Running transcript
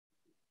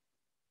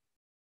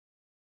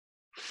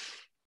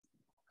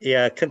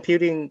Yeah,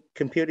 computing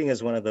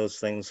is one of those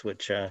things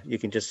which you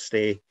can just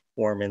stay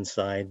warm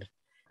inside.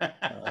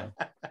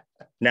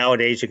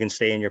 Nowadays, you can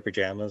stay in your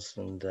pajamas,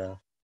 and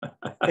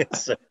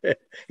it's a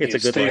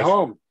good stay life.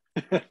 Home.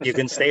 You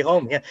can stay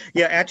home.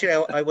 Yeah.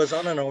 Actually, I was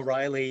on an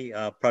O'Reilly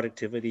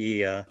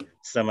productivity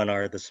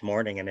seminar this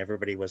morning, and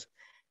everybody was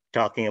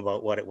talking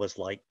about what it was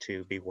like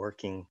to be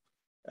working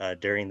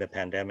during the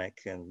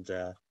pandemic, and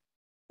a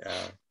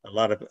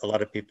lot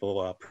of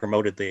people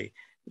promoted the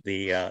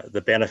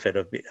benefit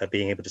of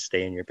being able to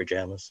stay in your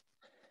pajamas.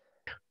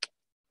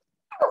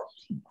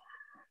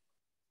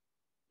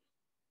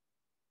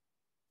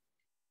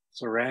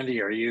 So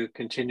Randy, are you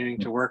continuing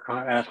to work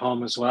at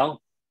home as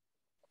well,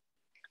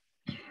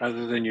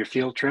 other than your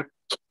field trip?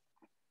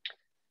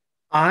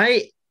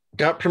 I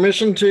got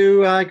permission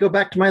to go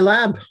back to my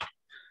lab.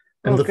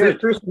 I'm the first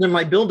person in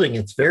my building.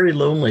 It's very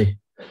lonely.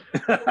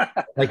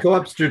 My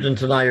co-op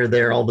student and I are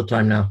there all the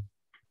time now.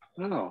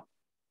 Oh.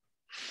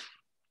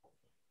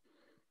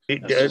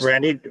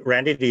 Randy,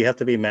 do you have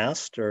to be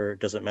masked, or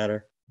does it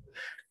matter?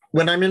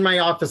 When I'm in my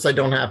office, I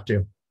don't have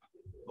to.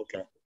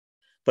 Okay.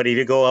 But if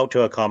you go out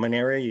to a common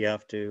area, you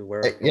have to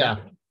wear it? Yeah,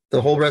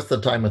 the whole rest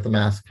of the time with the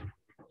mask.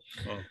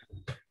 Oh.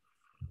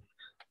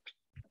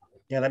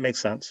 Yeah, that makes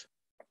sense.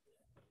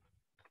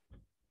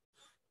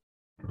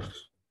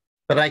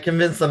 But I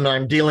convinced them that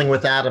I'm dealing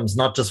with atoms,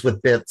 not just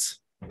with bits.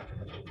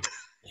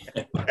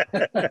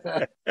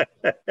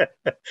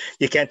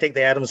 You can't take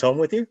the atoms home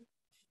with you?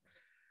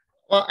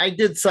 Well, I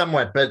did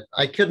somewhat, but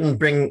I couldn't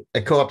bring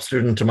a co-op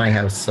student to my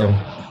house, so.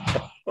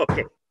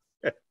 Okay.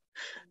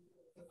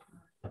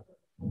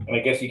 And I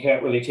guess you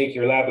can't really take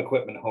your lab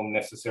equipment home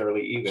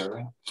necessarily either,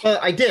 right? Well,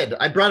 I did.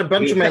 I brought a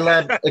bunch of my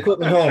lab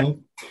equipment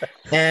home.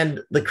 And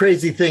the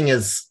crazy thing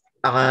is,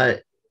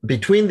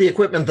 between the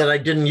equipment that I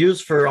didn't use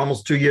for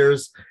almost 2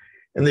 years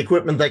and the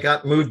equipment that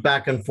got moved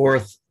back and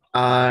forth,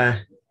 a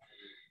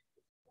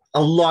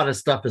lot of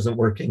stuff isn't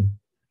working.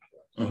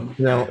 You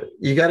know,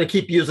 you got to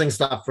keep using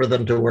stuff for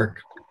them to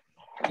work.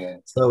 Yeah.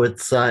 So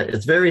it's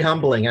very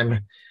humbling. I'm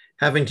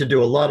having to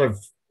do a lot of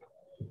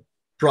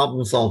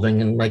problem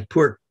solving, and my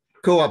poor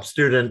co-op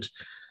student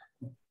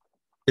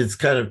is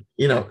kind of,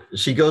 you know,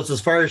 she goes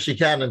as far as she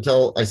can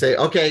until I say,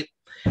 okay,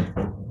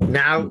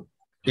 now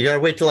you got to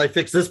wait till I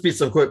fix this piece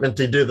of equipment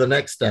to do the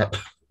next step.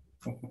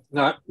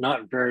 Not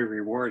very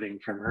rewarding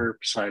from her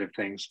side of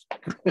things.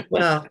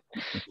 Well,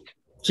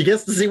 she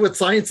gets to see what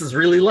science is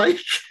really like.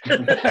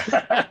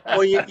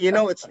 Well, you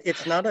know,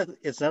 it's not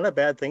a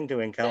bad thing to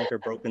encounter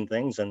broken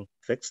things and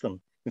fix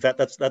them. In fact,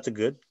 that's a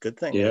good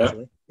thing. Yeah.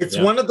 Actually. It's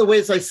one of the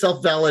ways I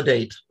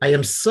self-validate. I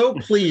am so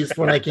pleased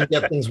when I can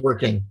get things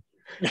working.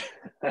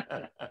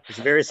 It's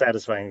very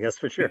satisfying, yes,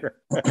 for sure.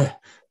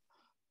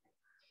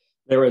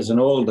 There was an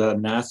old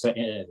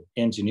NASA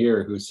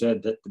engineer who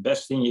said that the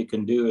best thing you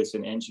can do as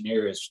an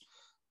engineer is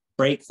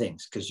break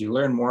things, because you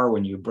learn more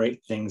when you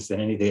break things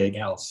than anything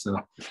else. So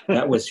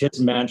that was his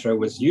mantra,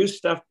 was use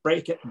stuff,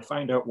 break it, and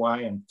find out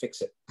why and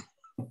fix it.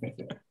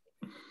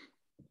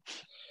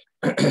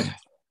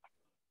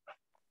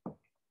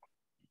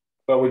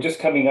 Well, we're just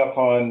coming up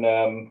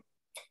on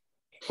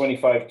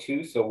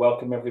 25-2, so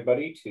welcome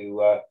everybody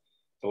to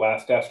the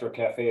last Astro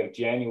Cafe of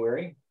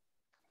January.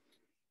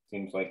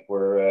 Seems like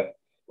the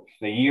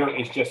year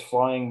is just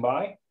flying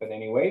by, but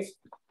anyways,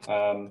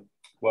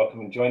 welcome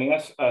and joining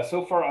us.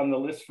 So far on the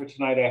list for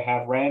tonight, I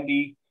have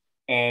Randy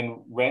and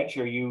Reg.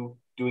 Are you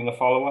doing a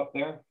follow-up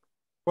there?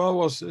 Well,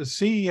 we'll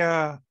see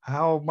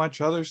how much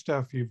other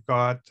stuff you've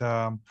got.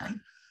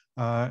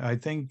 I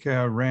think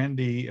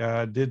Randy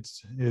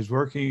is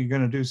working. You're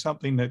going to do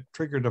something that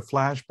triggered a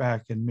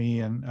flashback in me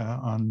and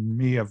on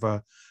me of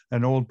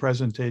an old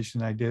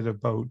presentation I did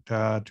about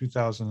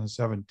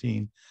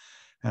 2017,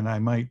 and I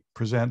might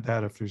present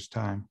that if there's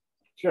time.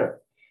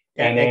 Sure.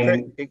 And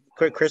then,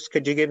 Chris,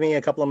 could you give me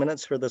a couple of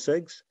minutes for the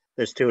SIGs?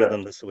 There's two of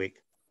them this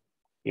week.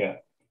 Yeah.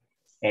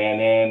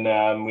 And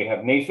then we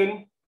have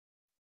Nathan,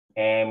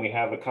 and we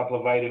have a couple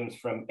of items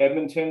from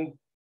Edmonton.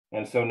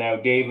 And so now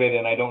David,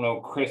 and I don't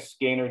know, Chris,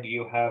 Gainor, do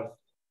you have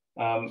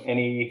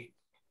any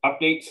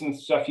updates and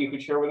stuff you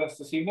could share with us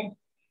this evening?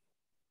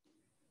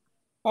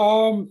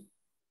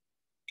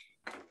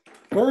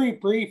 Very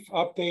brief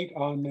update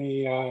on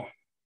the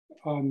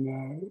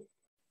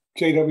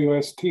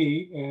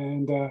JWST,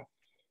 and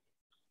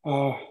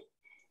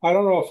I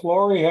don't know if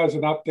Lauri has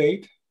an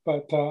update,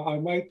 but I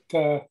might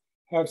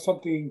have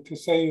something to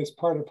say as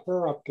part of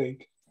her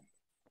update.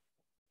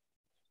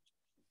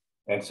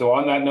 And so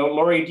on that note,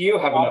 Lauri, do you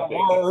have an update?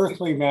 More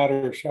earthly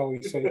matter, shall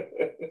we say.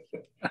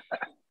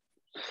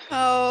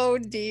 Oh,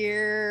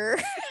 dear.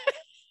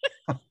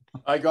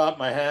 I got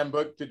my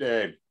handbook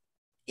today.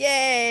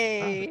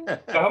 Yay.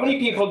 So how many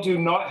people do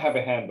not have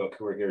a handbook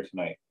who are here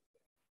tonight?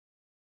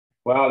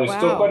 Wow, there's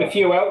still quite a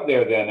few out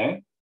there then, eh?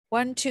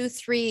 1, 2,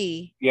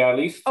 3. Yeah, at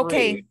least 3.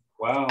 Okay.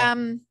 Wow.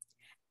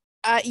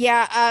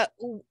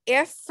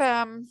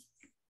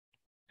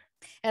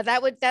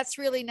 That's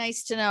really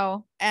nice to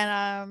know.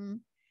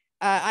 And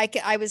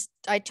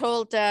I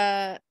told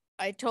the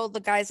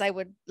guys I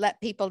would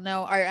let people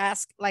know or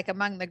ask, like,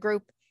 among the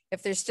group,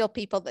 if there's still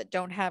people that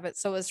don't have it.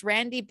 So it's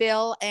Randy,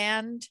 Bill,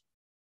 and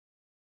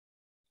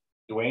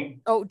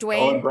Dwayne?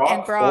 Dwayne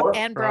and Brock, four?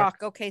 and Brock.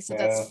 Okay, so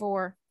that's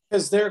 4.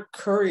 Because they're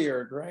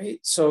couriered, right?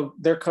 So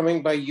they're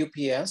coming by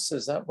UPS.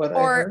 Is that what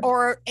I heard?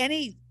 Or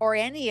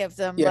any of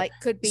them, Yeah. like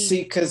could be.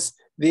 See, because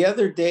the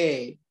other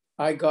day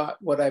I got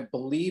what I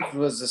believed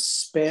was a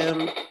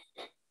spam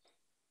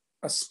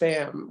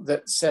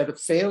that said a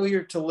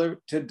failure to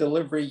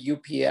deliver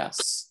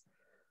UPS.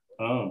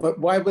 Oh. But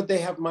why would they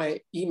have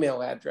my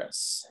email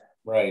address?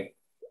 Right.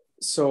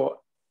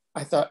 So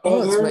I thought,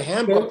 it's my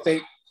handbook.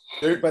 There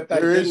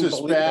is a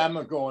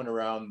spam going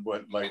around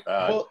like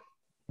that. Well,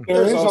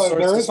 there is a lot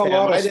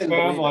of I didn't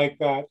spam believe like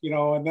that,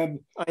 and then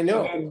I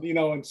know, and,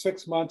 in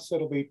 6 months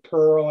it'll be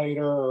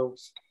Perlator, or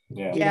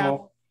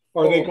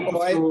or they go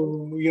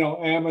through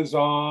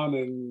Amazon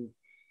and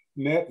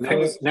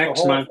Netflix.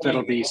 Next month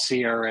it'll be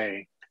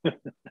CRA.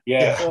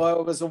 Yeah. Well,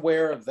 I was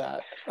aware of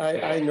that.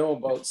 I know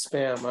about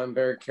spam. I'm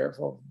very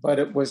careful, but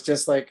it was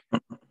just like,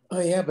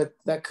 oh yeah, but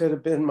that could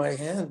have been my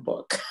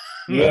handbook.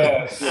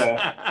 Yeah.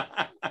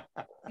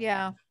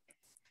 Yeah.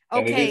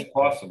 And Okay. it is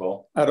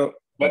possible.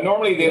 But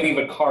normally they leave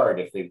a card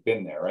if they've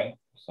been there, right?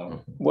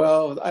 So.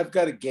 Well, I've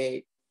got a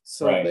gate,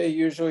 so they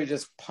usually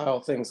just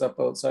pile things up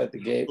outside the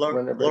gate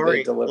whenever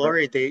they deliver.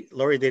 Lauri,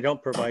 they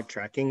don't provide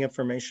tracking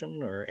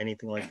information or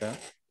anything like that.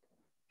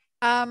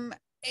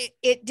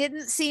 It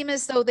didn't seem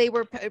as though they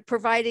were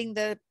providing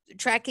the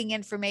tracking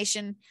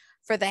information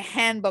for the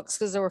handbooks,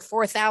 because there were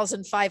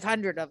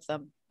 4,500 of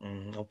them.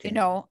 Okay.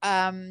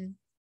 And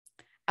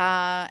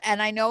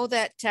I know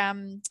that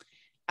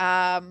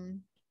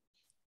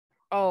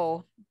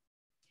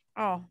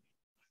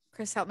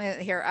Chris, help me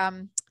here.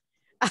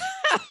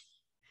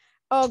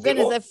 Oh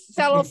goodness, the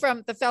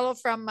fellow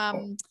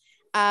from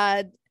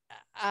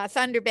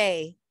Thunder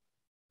Bay,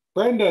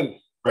 Brendan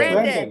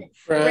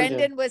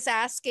was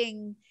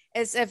asking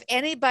as if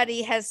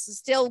anybody has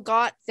still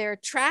got their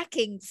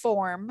tracking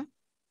form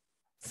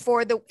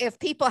for if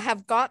people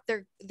have got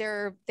their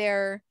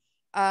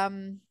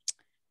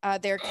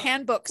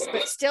handbooks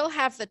but still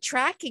have the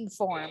tracking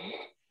form.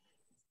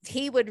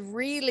 He would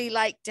really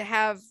like to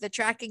have the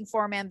tracking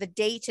form and the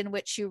date in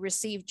which you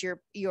received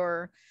your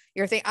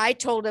thing. I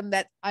told him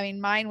that,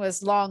 mine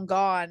was long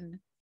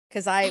gone,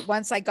 because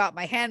once I got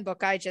my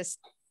handbook, I just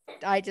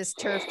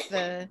turfed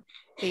the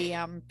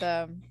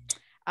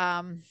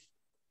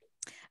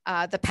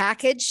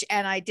package,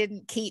 and I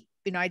didn't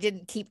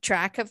keep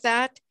track of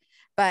that.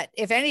 But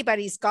if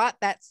anybody's got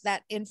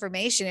that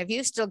information, if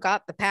you still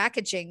got the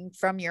packaging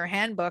from your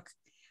handbook,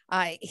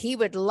 he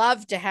would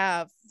love to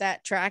have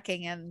that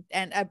tracking and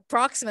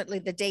approximately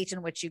the date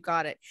in which you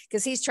got it,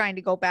 because he's trying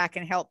to go back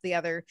and help the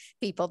other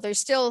people. There's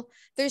still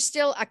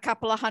a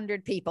couple of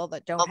hundred people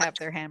that don't have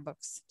their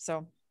handbooks.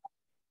 So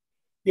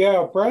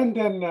yeah,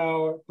 Brendan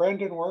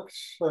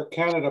works for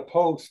Canada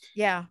Post.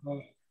 Yeah.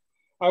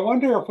 I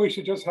wonder if we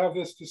should just have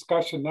this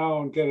discussion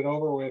now and get it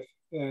over with.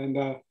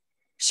 And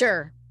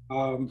sure.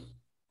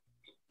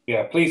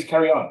 Yeah, please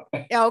carry on.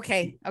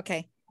 Okay.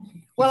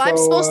 Well, so, I'm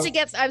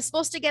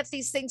supposed to get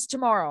these things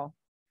tomorrow.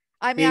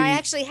 I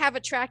actually have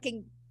a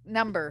tracking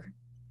number.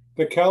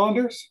 The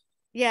calendars?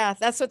 Yeah,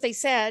 that's what they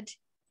said.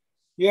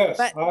 Yes,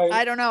 but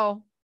I don't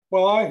know.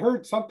 Well, I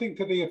heard something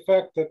to the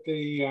effect that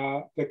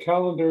the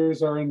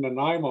calendars are in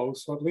Nanaimo,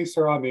 so at least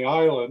they're on the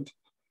island.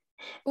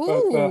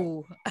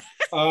 Ooh.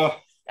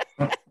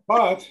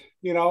 But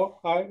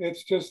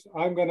it's just,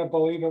 I'm going to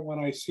believe it when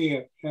I see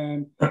it,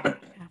 and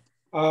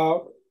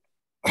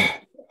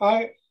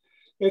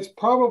it's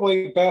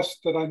probably best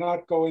that I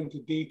not go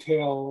into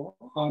detail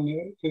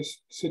on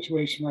this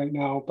situation right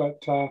now,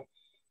 but I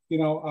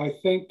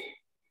think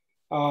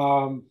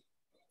a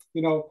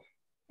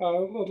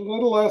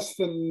little less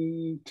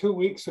than 2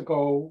 weeks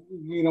ago,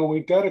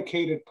 we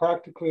dedicated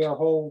practically our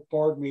whole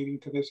board meeting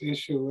to this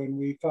issue, and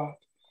we thought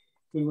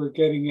we were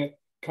getting it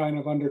kind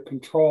of under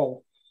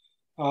control.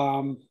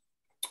 And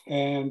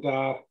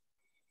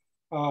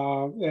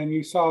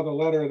you saw the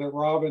letter that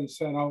Robin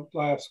sent out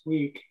last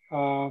week.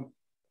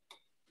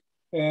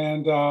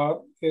 And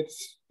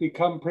it's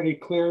become pretty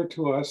clear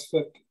to us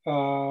that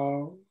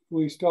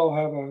we still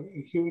have a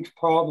huge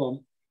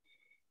problem.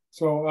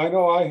 So I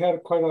know I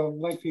had quite a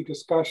lengthy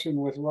discussion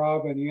with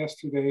Robin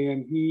yesterday,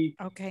 and he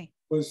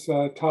was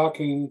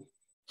talking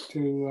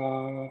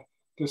to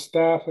the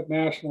staff at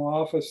National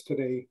Office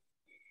today,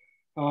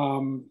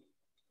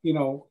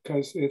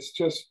 because it's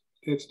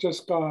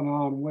just gone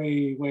on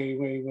way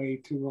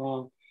too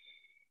long.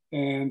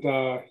 And,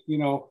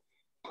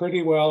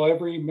 pretty well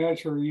every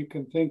measure you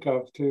can think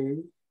of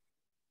to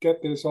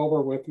get this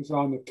over with is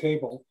on the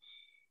table.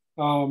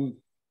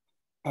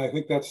 I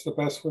think that's the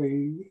best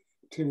way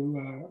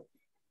to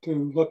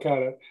look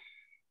at it.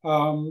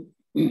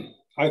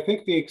 I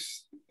think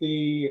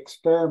the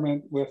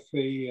experiment with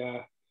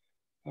the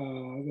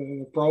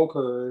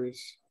broker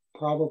is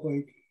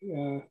probably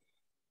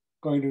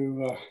going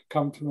to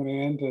come to an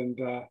end,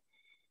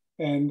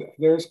 and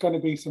there's going to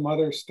be some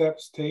other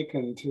steps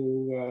taken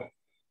to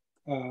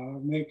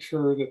make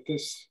sure that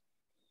this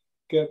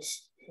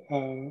gets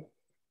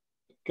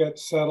get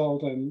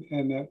settled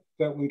and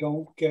that we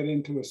don't get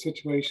into a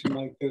situation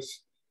like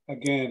this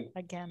again.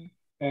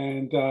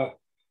 And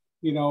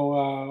you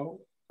know,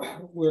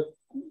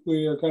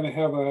 we are going to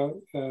have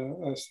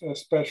a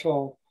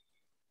special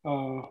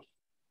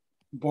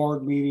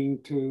board meeting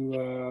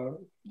to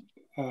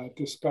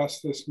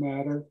discuss this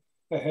matter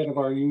ahead of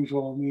our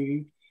usual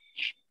meeting.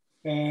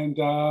 And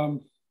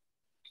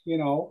you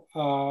know,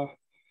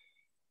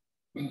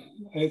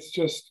 it's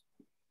just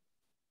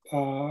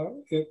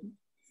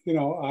you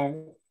know,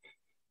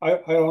 I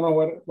don't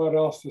know what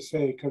else to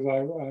say, because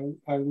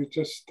I was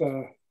just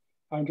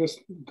I'm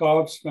just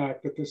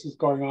gobsmacked that this is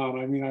going on.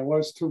 I mean, I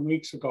was 2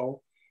 weeks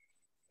ago,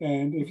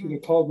 and if you'd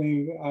have told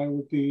me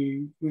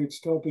we'd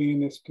still be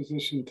in this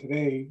position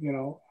today, you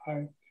know,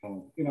 I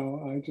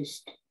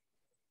just,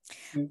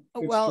 it's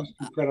just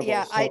incredible.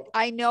 Yeah, so,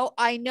 I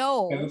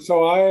know. And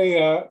so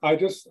I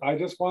just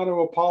want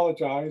to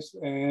apologize,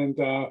 and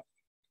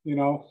you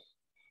know,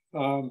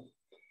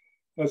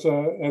 as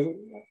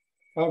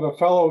I'm a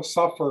fellow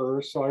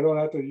sufferer, so I don't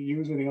have to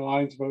use any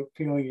lines about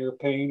feeling your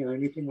pain or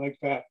anything like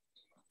that.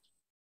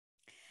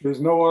 There's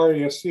no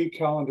RASC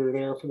calendar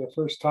there for the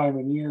first time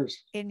in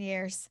years.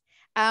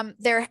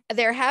 There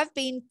have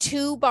been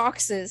 2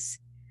 boxes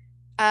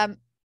that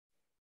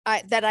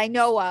I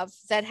know of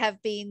that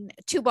have been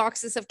 2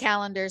 boxes of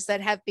calendars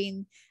that have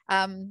been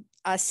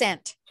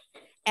sent.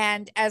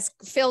 And as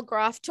Phil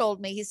Groff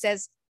told me, he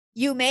says,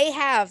 you may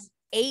have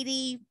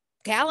 80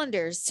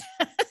 calendars,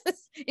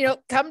 you know,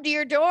 come to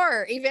your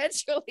door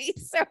eventually.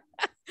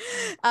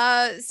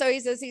 So he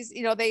says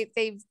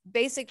they've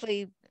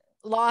basically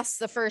lost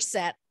the first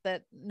set,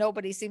 that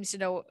nobody seems to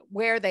know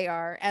where they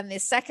are, and the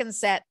second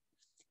set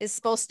is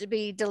supposed to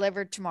be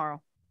delivered tomorrow.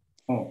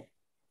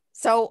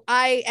 So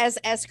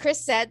as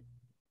Chris said,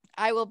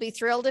 I will be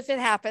thrilled if it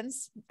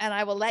happens, and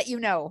I will let you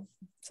know.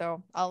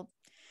 So I'll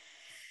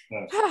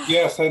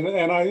yes,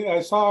 and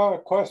I saw a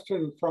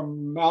question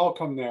from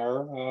Malcolm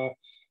there.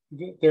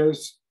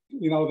 There's,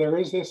 you know, there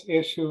is this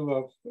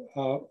issue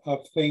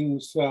of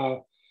things,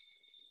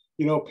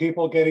 you know,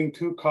 people getting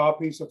 2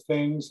 copies of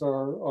things,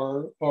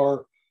 or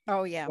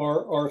oh yeah,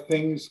 or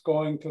things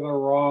going to the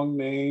wrong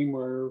name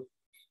or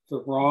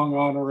the wrong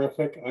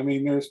honorific. I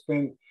mean, I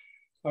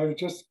was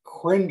just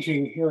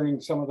cringing hearing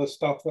some of the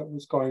stuff that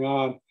was going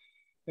on,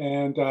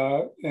 and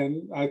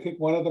I think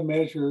one of the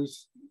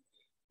measures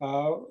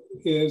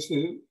is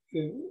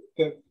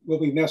that will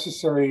be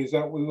necessary is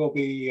that we will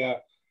be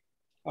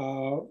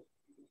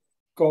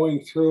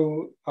going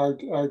through our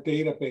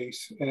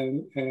database,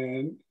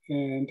 and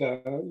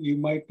you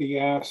might be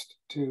asked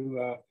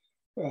to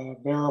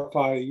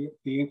verify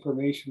the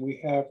information we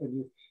have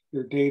in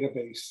your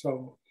database.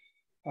 So,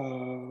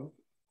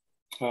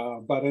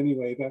 but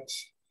anyway,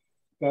 that's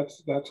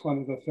one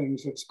of the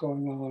things that's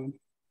going on.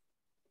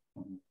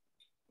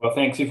 Well,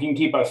 thanks. If you can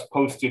keep us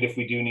posted if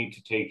we do need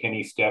to take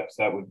any steps,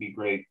 that would be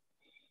great.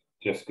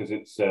 Just because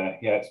it's yeah,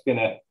 it's been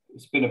a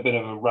bit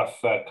of a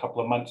rough couple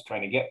of months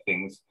trying to get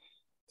things.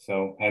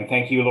 So, and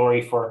thank you,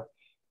 Lauri, for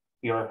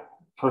your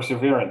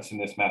perseverance in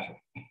this matter.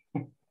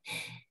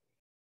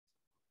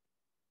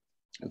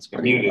 That's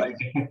pretty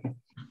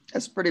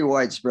that's pretty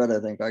widespread, I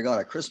think. I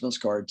got a Christmas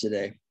card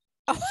today.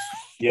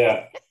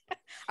 Yeah.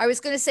 I was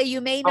going to say,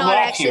 you may not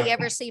actually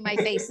ever see my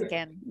face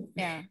again.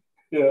 Yeah.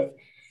 Yeah.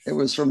 It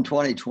was from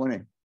 2020.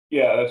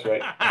 Yeah, that's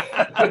right.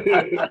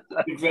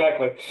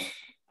 Exactly.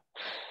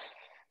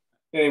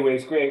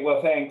 Anyways, great.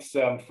 Well, thanks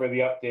for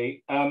the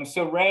update.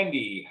 So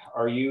Randy,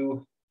 are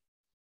you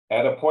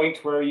at a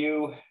point where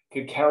you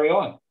could carry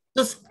on?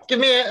 Just give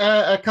me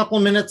a couple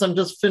minutes. I'm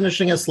just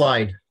finishing a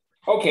slide.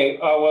 Okay.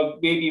 Well,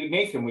 maybe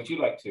Nathan, would you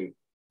like to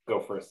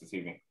go first this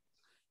evening?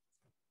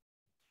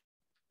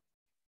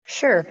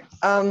 Sure.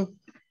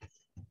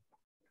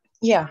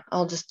 Yeah,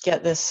 I'll just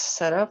get this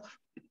set up.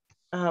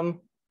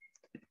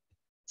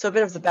 So a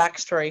bit of the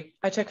backstory.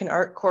 I took an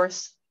art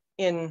course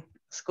in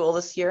school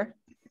this year.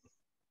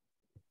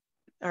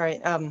 All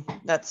right,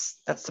 that's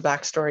the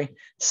backstory.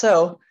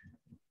 So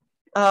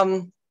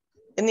in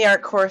the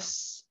art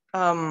course,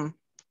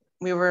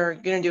 we were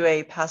going to do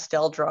a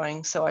pastel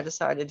drawing. So I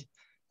decided,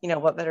 you know,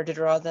 what better to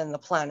draw than the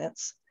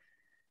planets.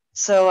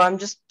 So I'm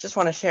just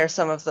want to share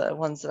some of the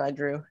ones that I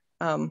drew.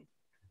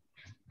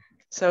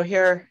 So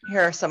here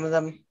are some of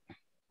them.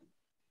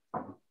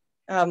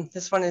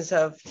 This one is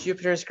of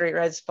Jupiter's Great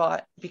Red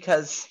Spot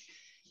because,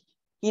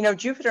 you know,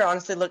 Jupiter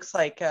honestly looks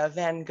like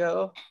Van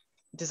Gogh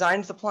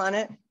designed the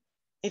planet.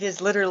 It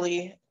is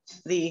literally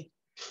it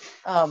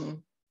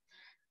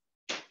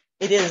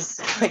is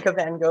like a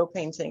Van Gogh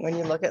painting when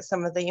you look at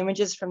some of the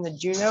images from the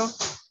Juno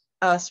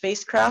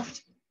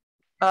spacecraft.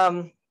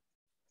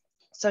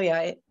 So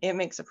yeah, it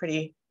makes a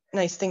pretty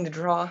nice thing to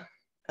draw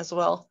as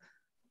well.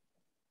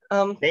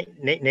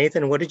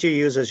 Nathan, what did you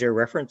use as your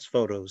reference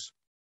photos?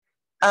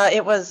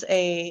 It was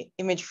an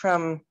image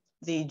from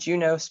the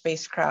Juno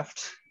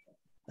spacecraft.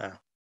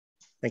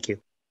 Thank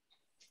you.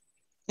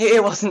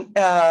 It wasn't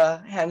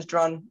hand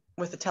drawn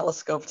with a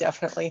telescope,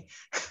 definitely.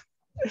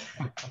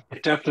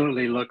 It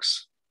definitely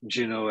looks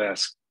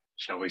Juno-esque,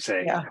 shall we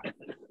say. Yeah.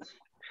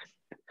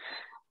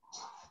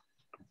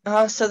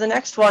 So the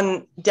next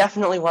one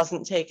definitely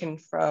wasn't taken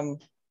from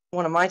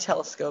one of my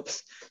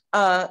telescopes.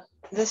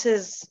 This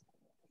is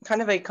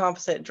kind of a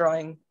composite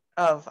drawing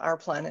of our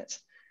planet.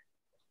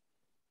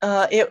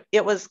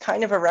 It was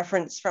kind of a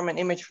reference from an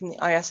image from the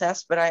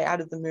ISS, but I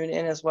added the moon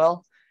in as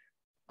well.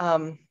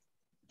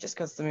 Just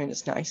because the moon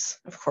is nice,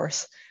 of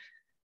course.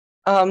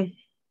 I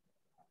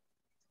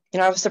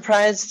was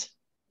surprised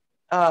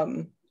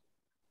when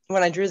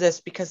I drew this,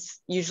 because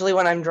usually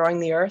when I'm drawing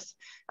the Earth,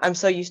 I'm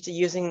so used to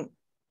using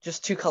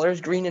just two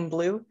colors, green and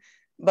blue,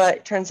 but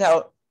it turns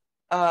out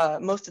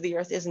most of the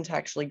Earth isn't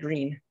actually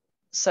green.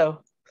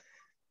 So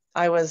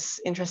I was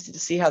interested to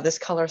see how this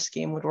color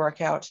scheme would work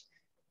out.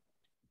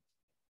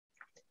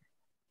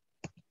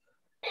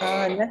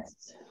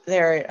 Next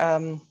there,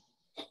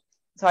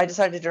 so I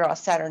decided to draw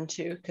Saturn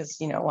too, because,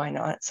 why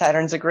not?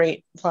 Saturn's a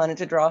great planet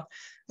to draw.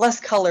 Less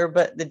color,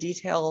 but the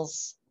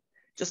details,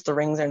 just the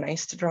rings are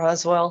nice to draw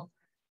as well.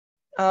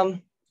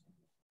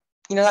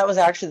 That was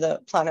actually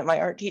the planet my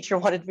art teacher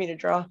wanted me to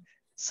draw.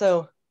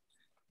 So,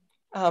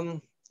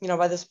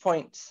 by this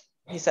point,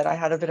 he said I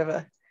had a bit of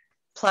a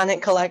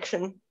planet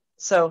collection.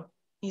 So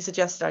he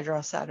suggested I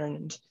draw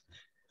Saturn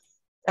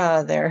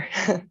and there.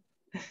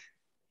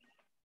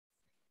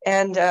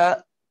 And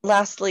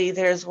lastly,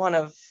 there's one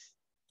of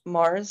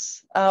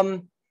Mars.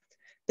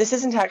 This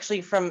isn't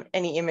actually from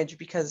any image,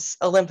 because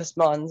Olympus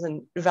Mons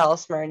and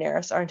Valles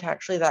Marineris aren't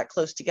actually that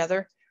close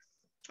together.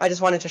 I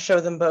just wanted to show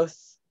them both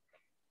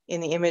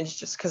in the image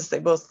just because they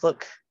both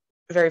look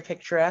very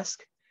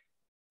picturesque.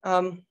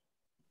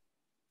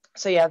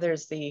 So yeah,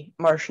 there's the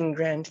Martian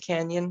Grand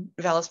Canyon,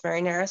 Valles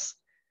Marineris,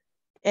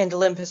 and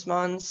Olympus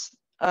Mons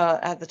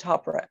at the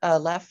top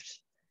left.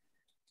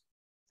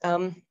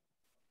 And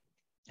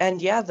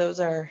yeah, those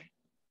are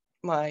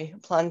my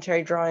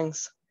planetary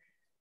drawings.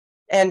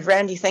 And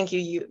Randy, thank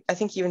you. I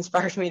think you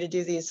inspired me to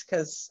do these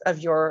because of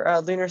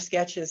your lunar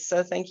sketches.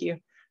 So thank you.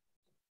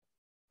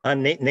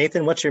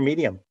 Nathan, what's your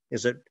medium?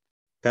 Is it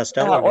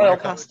pastel or oil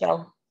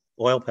pastel?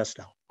 Oil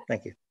pastel.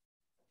 Thank you.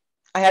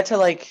 I had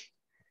to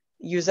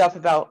use up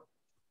about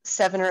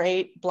 7 or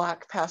 8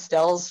 black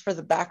pastels for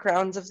the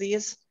backgrounds of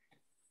these.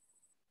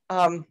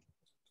 I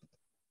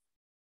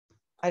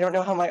don't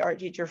know how my art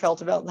teacher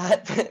felt about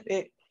that, but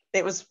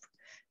it was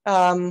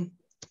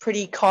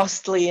pretty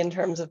costly in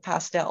terms of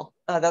pastel.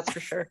 That's for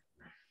sure.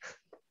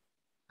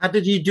 How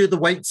did you do the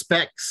white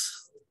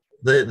specks,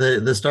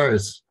 the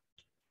stars?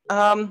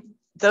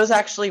 Those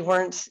actually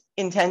weren't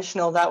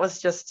intentional. That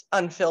was just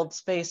unfilled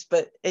space,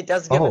 but it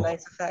does give a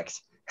nice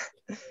effect.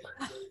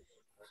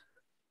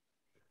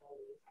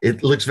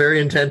 It looks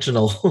very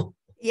intentional.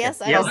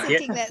 Yes, I was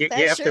thinking that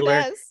sure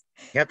does.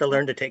 You have to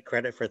learn to take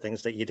credit for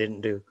things that you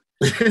didn't do.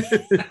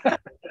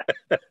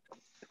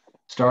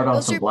 Start on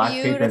Those some are black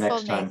paper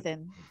next time.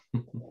 Nathan.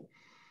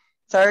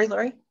 Sorry,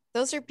 Lauri?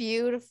 Those are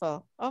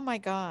beautiful. Oh my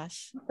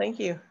gosh. Thank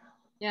you.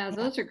 Yeah,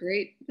 those are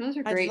great. Those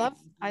are great.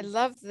 I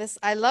love this.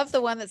 I love the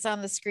one that's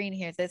on the screen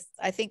here.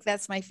 I think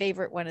that's my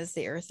favorite one, is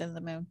the Earth and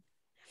the Moon.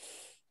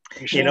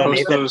 You should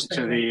post those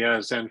to the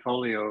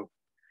Zenfolio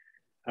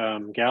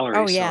gallery.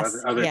 Oh, yes.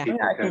 So other people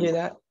I can do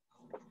that.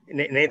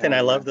 Nathan,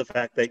 I love the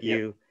fact that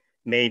you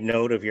made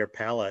note of your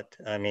palette.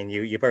 I mean,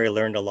 you probably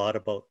learned a lot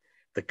about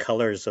the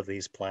colors of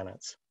these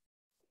planets.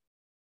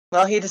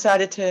 Well,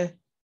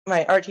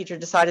 my art teacher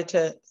decided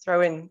to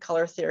throw in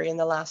color theory in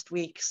the last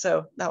week,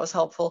 so that was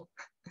helpful.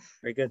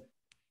 Very good.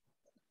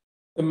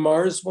 The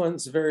Mars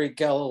one's very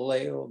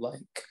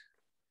Galileo-like.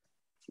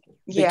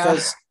 Yeah.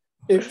 Because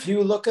if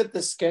you look at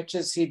the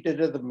sketches he did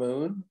of the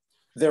moon,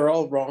 they're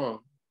all wrong.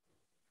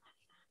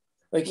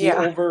 He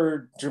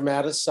over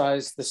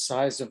dramatized the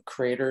size of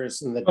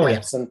craters and the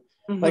depths. And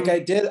I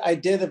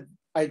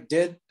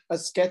did a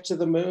sketch of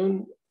the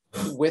moon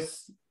with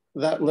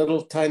that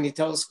little tiny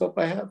telescope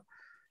I have.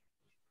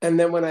 And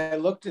then when I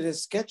looked at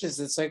his sketches,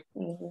 it's like,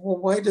 well,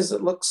 why does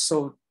it look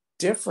so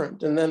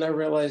different? And then I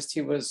realized he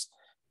was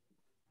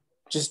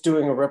just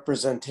doing a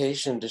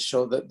representation to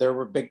show that there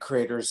were big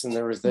craters and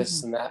there was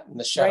this and that and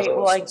the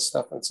shadows and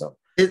stuff. And so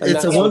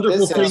it's a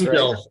wonderful thing,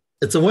 Bill.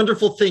 It's a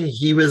wonderful thing.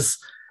 He was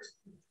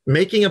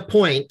making a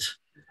point,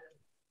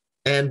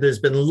 and there's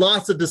been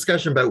lots of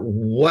discussion about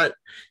what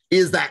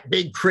is that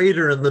big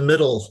crater in the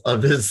middle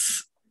of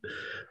his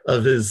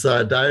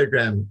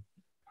diagram.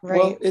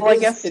 Right. Well, I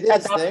guess at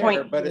that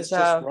point, but it's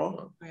just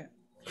wrong.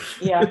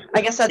 Yeah,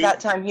 I guess at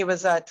that time he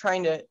was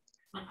trying to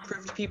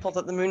prove to people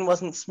that the moon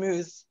wasn't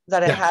smooth,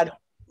 that it had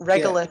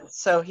regolith,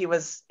 so he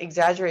was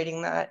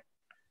exaggerating that.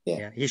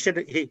 Yeah, he should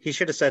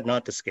have said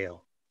not to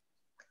scale.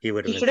 He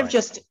should have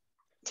just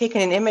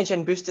taken an image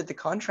and boosted the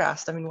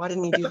contrast. I mean, why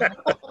didn't he do that?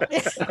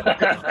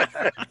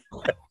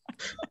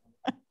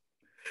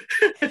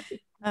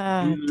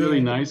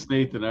 Really nice,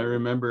 Nathan. I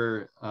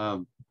remember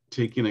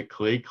taking a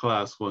clay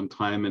class one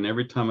time, and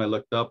every time I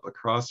looked up,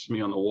 across from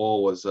me on the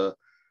wall was a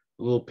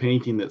little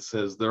painting that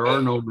says, "There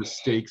are no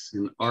mistakes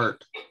in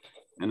art."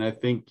 And I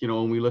think,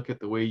 when we look at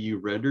the way you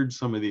rendered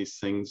some of these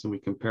things and we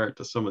compare it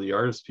to some of the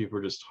artists people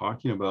were just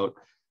talking about,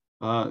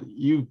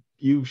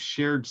 you've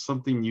shared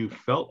something you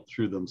felt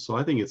through them. So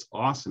I think it's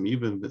awesome,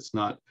 even if it's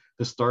not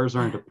the stars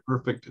aren't a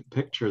perfect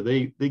picture,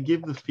 they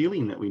give the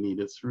feeling that we need.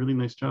 It's a really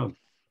nice job.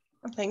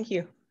 Oh, thank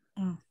you.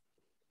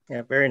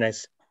 Yeah, very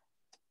nice.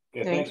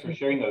 Yeah, thanks for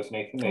sharing those,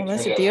 Nathan. They those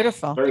turned are out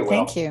beautiful. very well.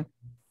 Thank you.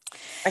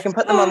 I can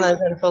put them on the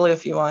Zenfolio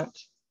if you want.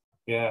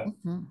 Yeah.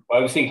 Well, I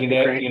was thinking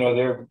that, you know,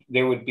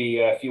 there would be,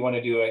 if you want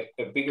to do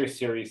a bigger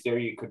series there,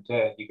 you could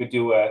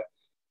do a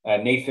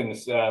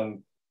Nathan's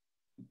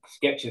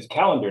sketches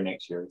calendar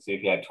next year. See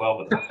if you had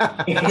 12 of them.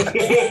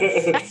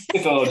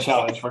 It's a little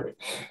challenge for you.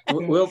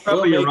 We'll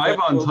probably make arrive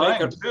on we'll time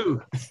make too.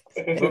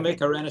 We'll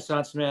make a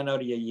Renaissance man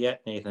out of you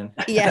yet, Nathan.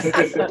 Yeah.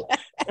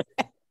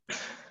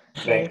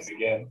 Thanks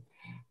again.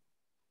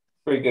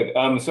 Very good.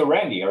 So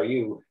Randy, are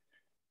you?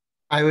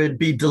 I would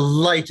be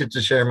delighted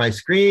to share my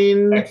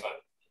screen. Excellent.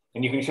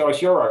 And you can show us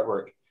your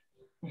artwork.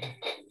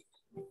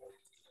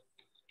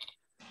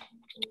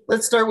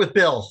 Let's start with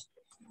Bill.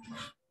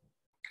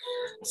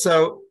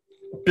 So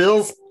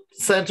Bill's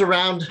sent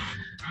around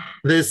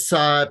this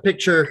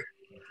picture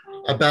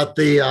about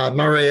the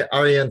Mare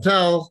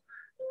Oriental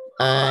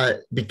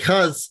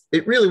because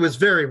it really was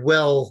very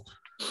well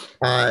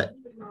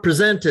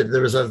presented.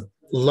 There was a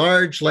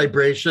large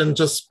libration,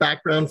 just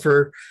background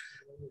for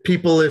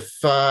people if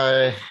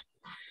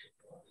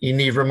you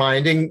need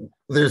reminding.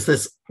 There's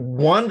this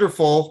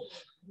wonderful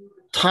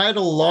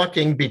tidal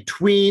locking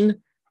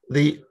between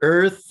the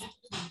Earth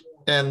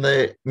and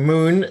the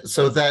moon,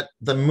 so that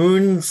the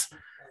moon's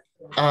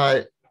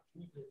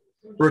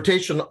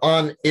rotation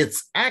on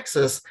its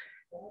axis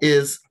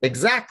is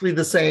exactly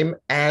the same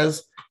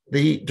as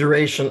the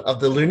duration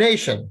of the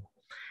lunation,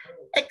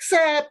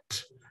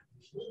 except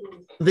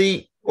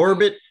the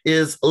orbit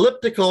is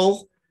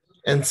elliptical.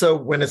 And so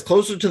when it's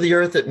closer to the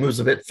Earth, it moves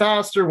a bit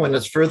faster. When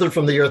it's further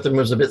from the Earth, it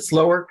moves a bit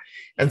slower.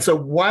 And so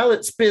while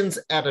it spins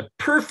at a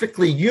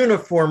perfectly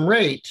uniform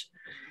rate,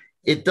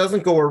 it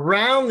doesn't go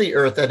around the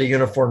Earth at a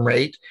uniform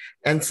rate.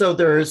 And so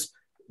there's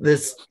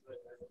this,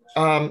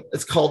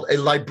 it's called a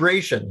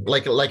libration,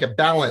 like a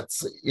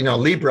balance, you know,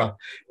 Libra.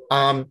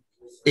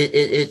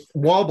 It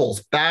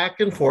wobbles back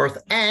and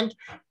forth. And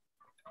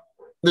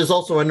there's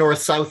also a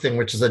north-southing,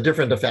 which is a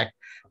different effect.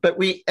 But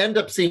we end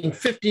up seeing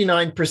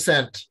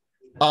 59%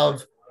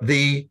 of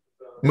the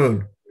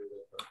moon.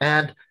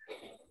 And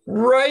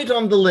right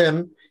on the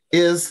limb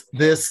is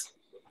this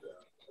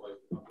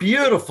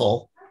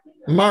beautiful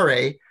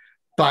mare,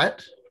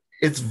 but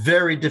it's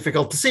very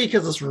difficult to see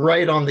because it's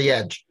right on the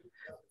edge.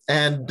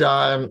 And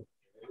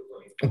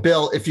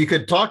Bill, if you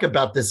could talk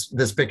about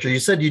this picture, you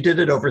said you did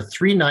it over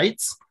 3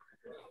 nights.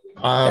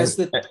 As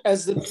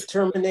the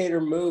Terminator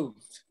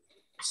moved,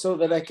 so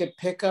that I could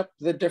pick up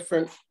the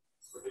different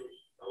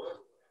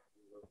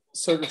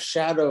sort of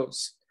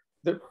shadows.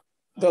 It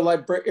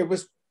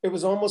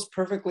was almost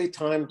perfectly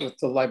timed with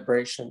the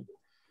libration,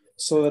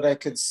 so that I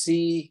could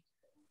see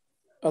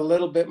a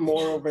little bit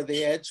more over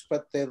the edge,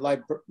 but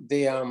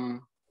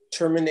the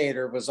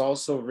Terminator was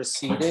also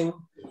receding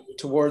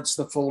towards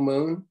the full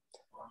moon,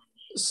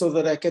 so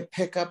that I could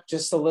pick up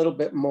just a little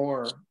bit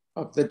more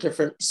of the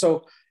different.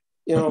 So,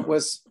 you know, it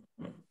was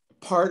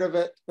part of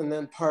it and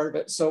then part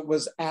of it. So it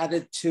was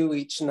added to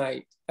each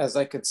night as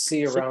I could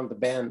see around the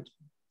bend.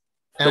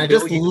 And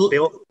so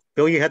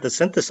Bill, you had to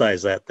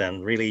synthesize that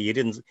then. Really,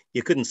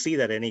 you couldn't see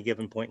that at any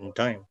given point in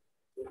time.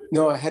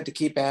 No, I had to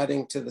keep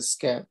adding to the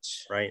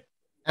sketch. Right.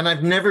 And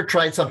I've never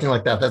tried something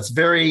like that. That's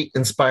very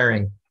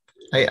inspiring.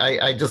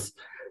 I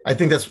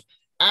think that's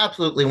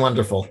absolutely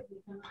wonderful.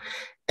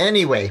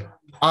 Anyway,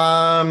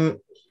 I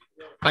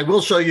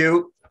will show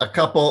you a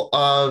couple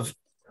of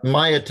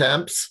my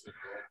attempts.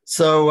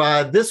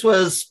 So this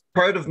was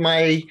part of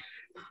my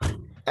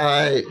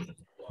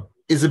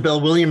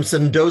Isabel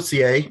Williamson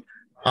dossier.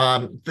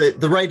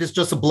 The right is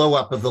just a blow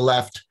up of the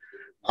left.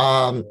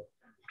 And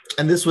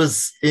this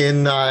was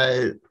in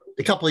a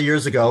couple of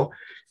years ago,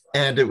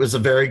 and it was a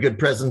very good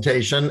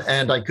presentation.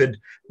 And I could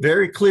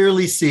very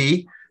clearly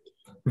see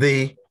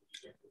the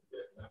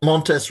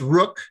Montes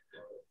Rook,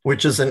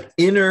 which is an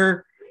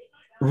inner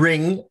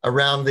ring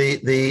around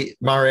the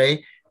Mare,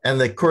 and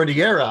the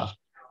Cordillera,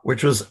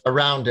 which was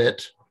around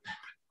it.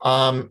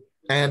 And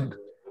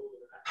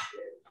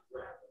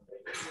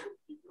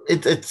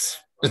it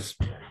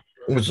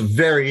was a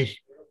very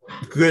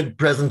good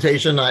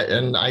presentation.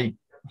 I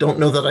don't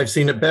know that I've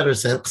seen it better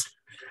since.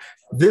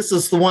 This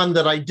is the one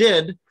that I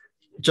did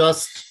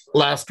just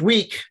last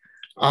week.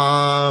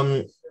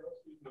 I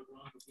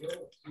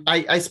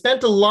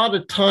spent a lot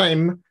of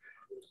time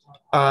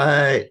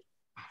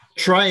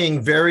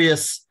trying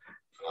various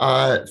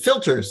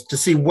filters to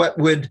see what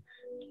would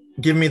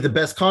give me the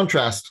best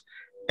contrast.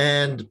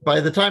 And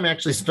by the time I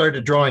actually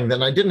started drawing,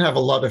 then I didn't have a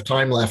lot of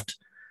time left.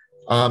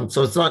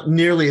 So it's not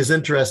nearly as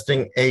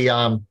interesting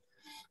a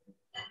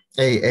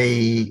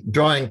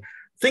drawing.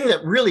 Thing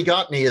that really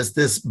got me is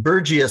this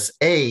Burgess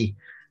A,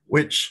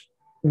 which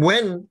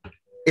when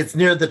it's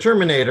near the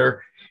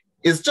Terminator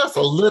is just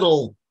a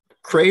little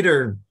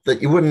crater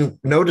that you wouldn't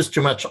notice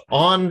too much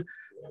on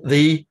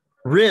the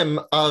rim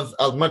of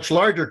a much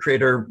larger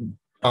crater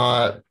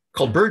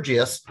called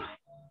Burgess,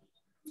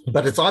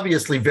 but it's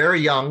obviously very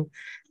young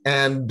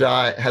and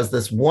has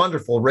this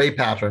wonderful ray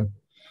pattern.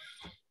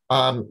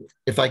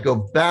 If I go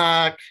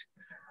back,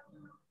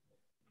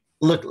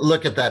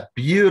 look at that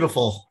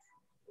beautiful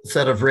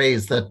set of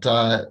rays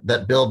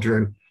that Bill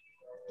drew.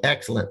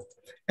 Excellent.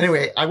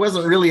 Anyway, I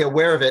wasn't really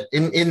aware of it.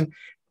 In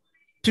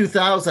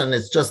 2000,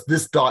 it's just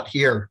this dot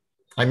here.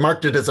 I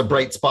marked it as a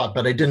bright spot,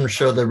 but I didn't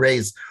show the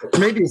rays.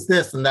 Maybe it's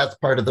this, and that's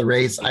part of the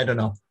rays. I don't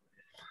know.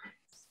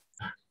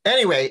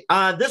 Anyway,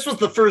 this was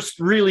the first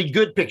really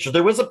good picture.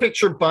 There was a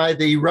picture by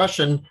the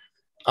Russian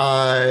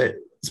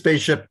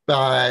spaceship,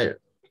 I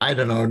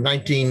don't know,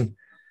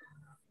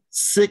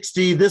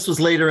 1960. This was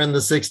later in the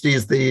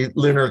 60s, the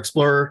Lunar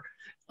Explorer.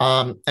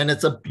 And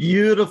it's a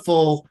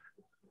beautiful,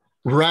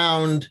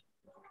 round,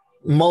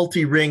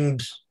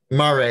 multi-ringed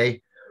mare.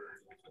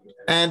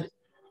 And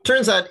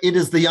turns out it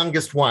is the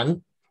youngest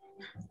one.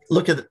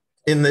 Look at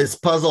in this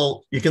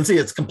puzzle, you can see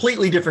it's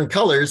completely different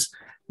colors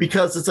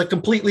because it's a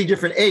completely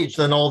different age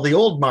than all the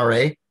old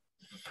mare.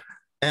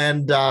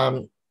 And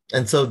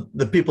so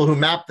the people who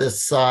mapped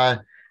this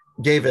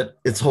gave it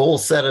its whole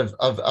set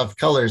of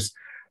colors.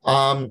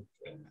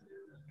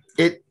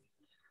 It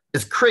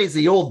is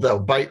crazy old though,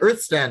 by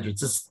Earth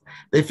standards.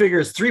 They figure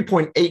it's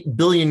 3.8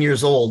 billion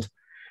years old.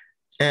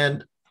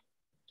 And,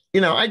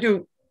 you know, I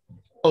do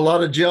a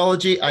lot of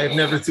geology. I have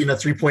never seen a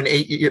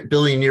 3.8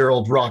 billion year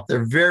old rock.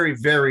 They're very,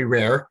 very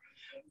rare.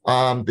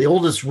 The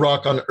oldest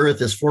rock on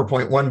Earth is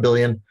 4.1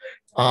 billion.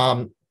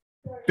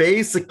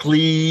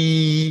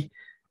 Basically,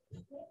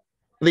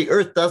 the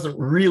Earth doesn't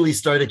really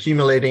start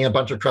accumulating a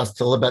bunch of crust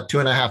till about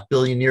 2.5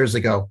 billion years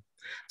ago.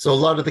 So a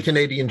lot of the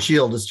Canadian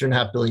Shield is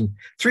 2.5 billion.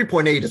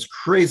 3.8 is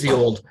crazy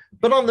old,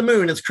 but on the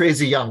moon, it's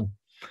crazy young.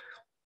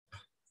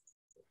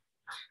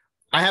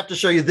 I have to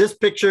show you this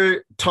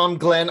picture, Tom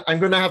Glenn. I'm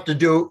going to have to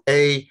do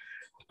a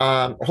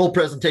whole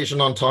presentation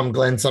on Tom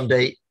Glenn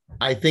someday.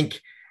 I think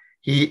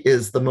he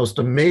is the most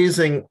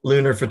amazing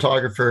lunar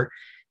photographer.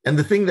 And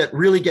the thing that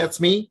really gets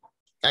me,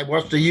 I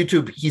watched a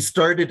YouTube, he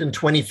started in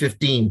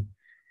 2015.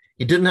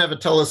 He didn't have a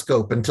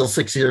telescope until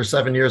 6 or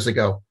 7 years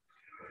ago.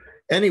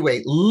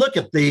 Anyway, look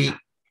at the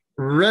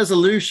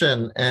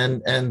resolution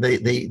and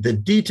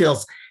the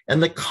details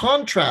and the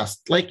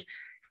contrast. Like,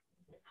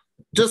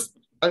 just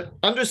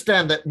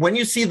understand that when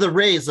you see the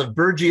rays of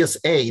Burgess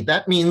A,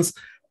 that means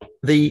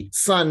the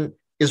sun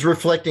is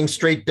reflecting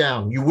straight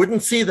down. You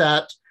wouldn't see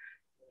that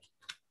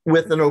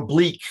with an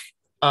oblique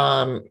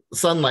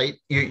sunlight.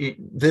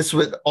 This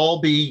would all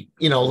be,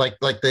 you know, like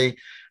the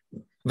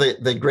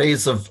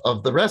grays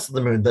of the rest of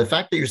the moon. The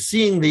fact that you're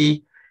seeing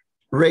the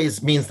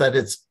rays means that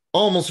it's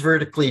almost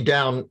vertically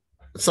down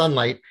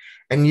sunlight,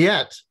 and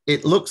yet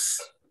it looks,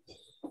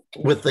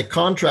 with the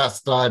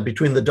contrast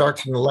between the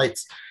darks and the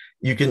lights,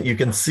 you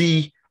can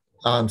see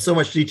so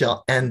much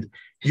detail, and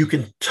you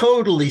can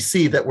totally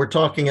see that we're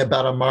talking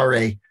about a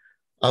mare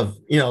of,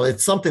 you know,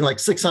 it's something like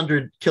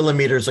 600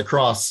 kilometers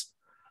across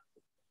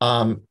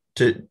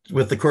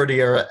with the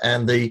Cordillera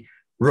and the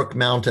Rook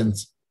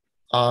Mountains.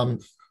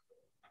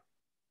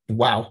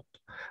 Wow.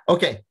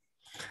 Okay.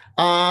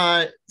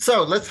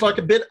 So let's talk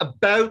a bit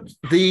about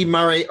the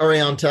Mare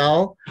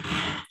Oriental.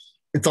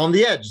 It's on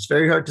the edge. It's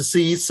very hard to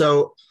see.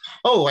 So,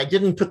 oh, I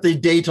didn't put the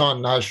date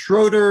on.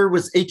 Schroeder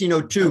was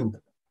 1802.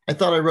 I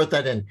thought I wrote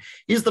that in.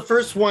 He's the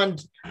first one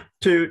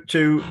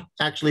to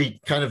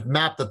actually kind of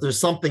map that there's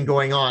something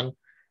going on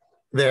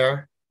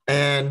there.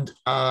 And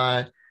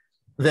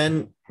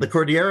then the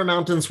Cordillera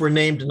Mountains were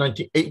named in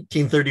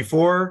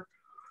 1834.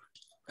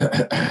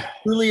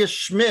 Julius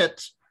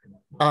Schmidt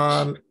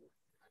was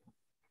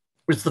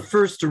the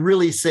first to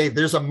really say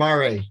there's a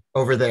mare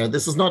over there.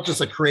 This is not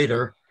just a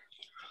crater.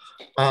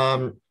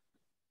 Although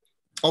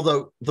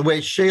the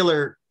way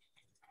Shaler,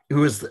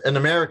 who is an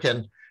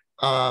American,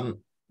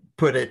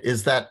 put it,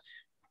 is that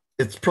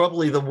it's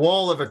probably the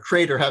wall of a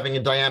crater having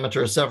a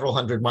diameter of several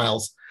hundred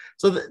miles.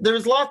 So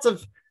there's lots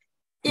of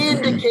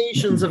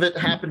indications of it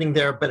happening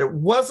there, but it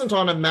wasn't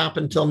on a map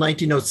until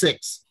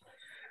 1906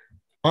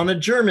 on a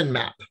German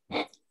map.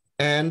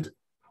 And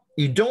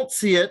you don't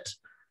see it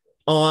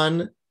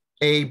on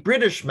a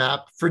British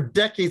map for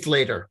decades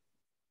later,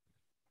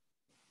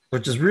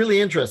 which is really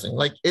interesting.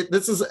 Like,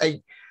 this is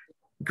a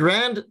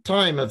grand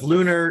time of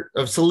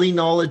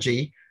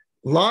selenology.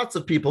 Lots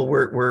of people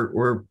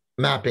were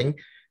mapping.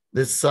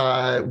 This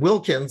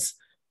Wilkins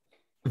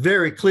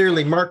very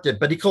clearly marked it,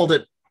 but he called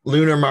it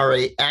Lunar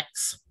Mare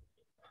X.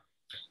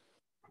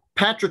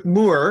 Patrick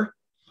Moore,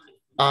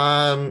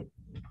 I'm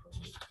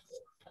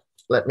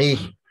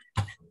going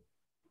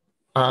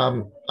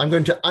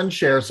to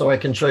unshare so I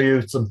can show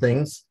you some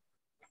things.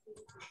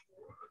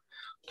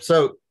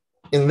 So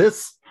in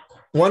this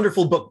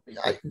wonderful book,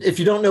 if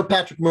you don't know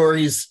Patrick Moore,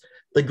 he's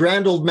the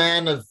grand old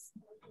man of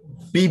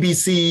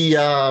BBC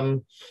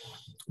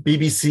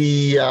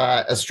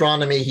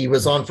astronomy. He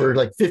was on for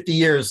like 50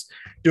 years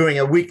doing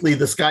a weekly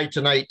The Sky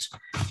Tonight,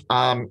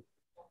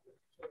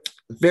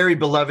 very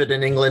beloved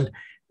in England.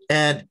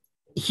 And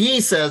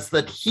he says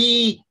that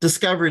he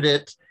discovered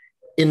it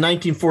in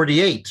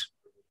 1948.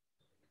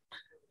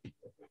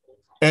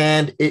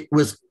 And it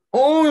was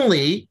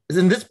only,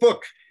 in this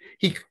book,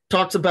 he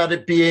talks about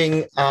it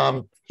being,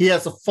 he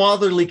has a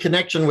fatherly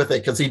connection with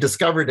it because he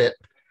discovered it.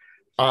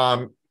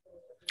 And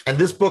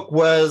this book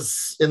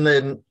was in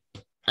the,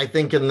 I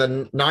think in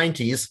the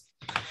 90s,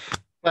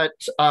 but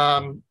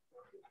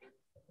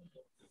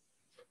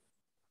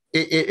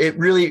it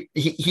really,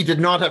 he did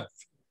not have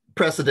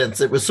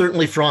precedence. It was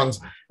certainly Franz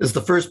is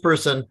the first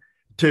person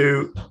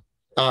to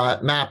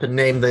map and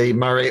name the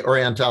Mare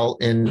Oriental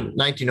in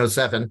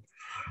 1907.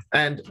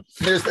 And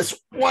there's this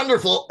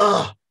wonderful,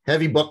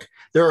 heavy book.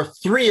 There are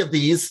 3 of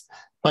these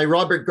by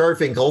Robert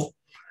Garfinkel,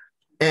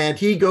 and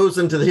he goes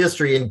into the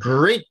history in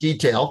great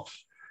detail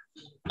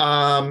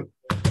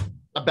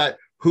about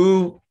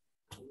who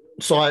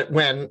saw it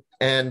when,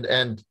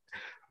 and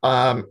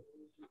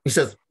he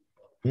says,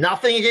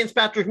 nothing against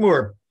Patrick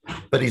Moore,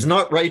 but he's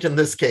not right in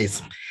this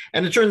case.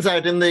 And it turns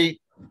out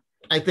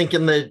I think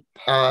in the,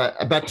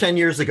 about 10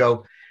 years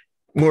ago,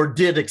 Moore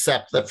did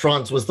accept that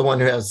Franz was the one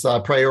who has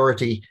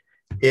priority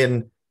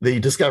in the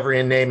discovery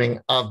and naming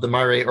of the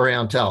Mare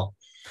Oriental.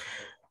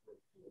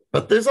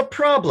 But there's a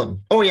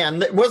problem. Oh yeah,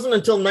 and it wasn't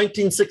until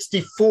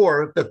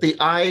 1964 that the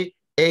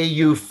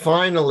IAU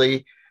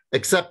finally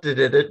accepted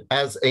it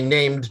as a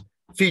named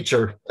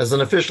feature, as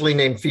an officially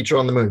named feature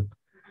on the moon.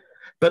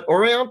 But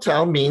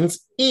Oriental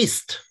means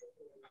east,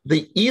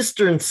 the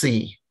eastern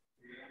sea,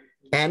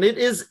 and it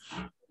is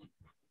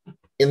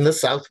in the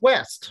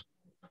southwest.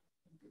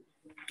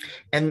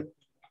 And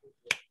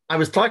I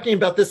was talking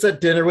about this at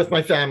dinner with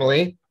my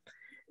family,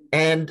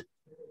 and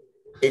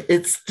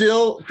it's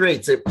still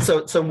great.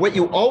 So what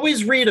you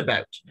always read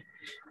about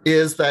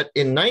is that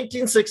in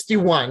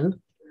 1961,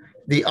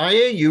 the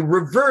IAU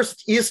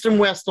reversed east and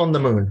west on the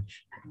moon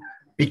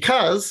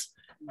because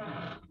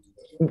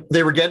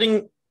they were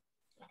getting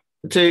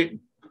to,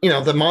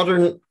 the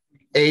modern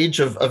age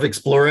of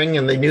exploring,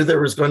 and they knew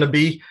there was going to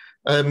be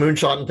a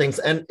moonshot and things,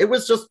 and it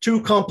was just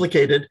too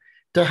complicated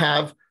to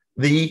have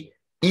the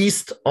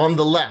east on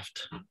the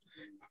left.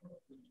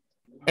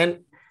 And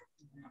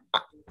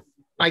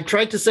I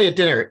tried to say at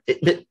dinner,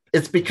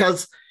 it's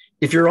because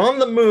if you're on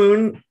the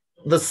moon,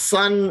 the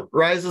sun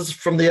rises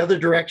from the other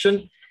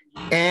direction,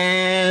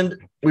 and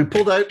we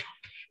pulled out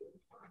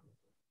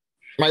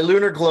my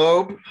lunar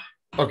globe.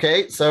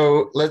 Okay,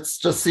 so let's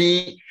just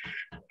see.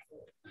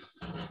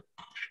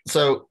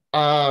 So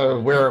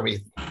where are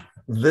we?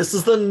 This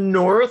is the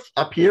north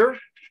up here.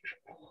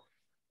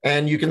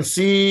 And you can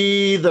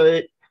see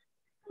the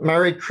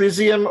Mare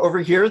Crisium over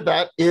here.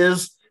 That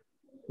is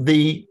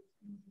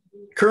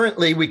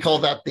currently we call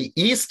that the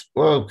east.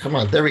 Whoa, come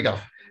on, there we go.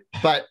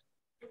 But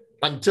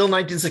until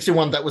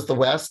 1961, that was the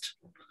west.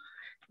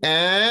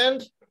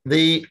 And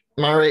the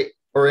Mare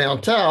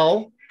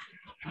Oriental,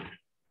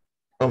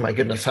 oh my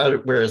goodness,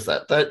 where is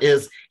that? That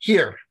is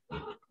here.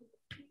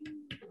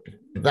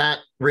 That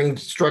ring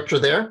structure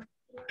there.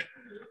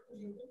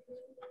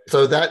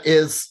 So that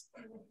is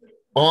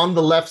on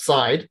the left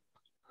side.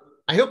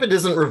 I hope it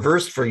isn't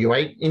reversed for you.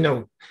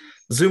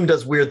 Zoom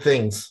does weird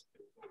things.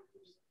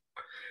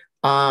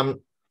 But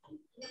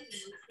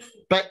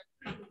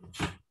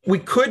we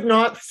could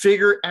not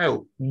figure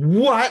out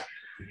what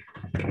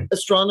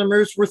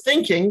astronomers were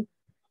thinking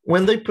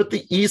when they put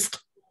the east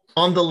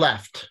on the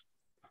left.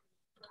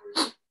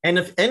 And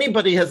if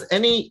anybody has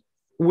any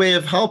way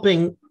of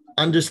helping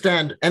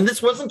understand, and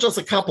this wasn't just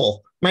a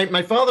couple.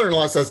 My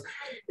father-in-law says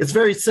it's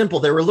very simple.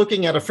 They were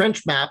looking at a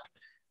French map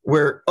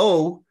where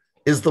O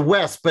is the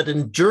west, but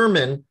in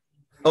German,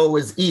 O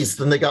is east,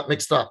 and they got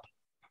mixed up.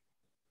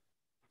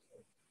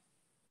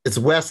 It's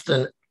west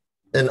and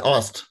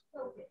Ost.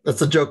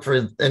 That's a joke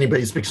for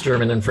anybody who speaks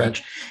German and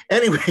French.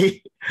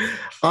 Anyway,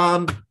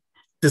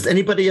 does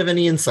anybody have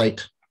any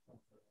insight?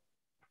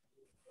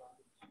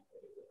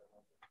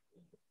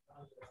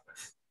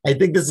 I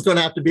think this is going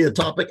to have to be the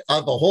topic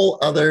of a whole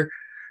other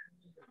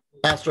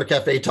Astro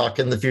Cafe talk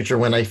in the future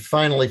when I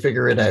finally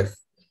figure it out.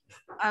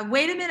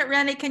 Wait a minute,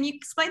 Randy. Can you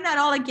explain that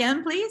all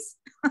again, please?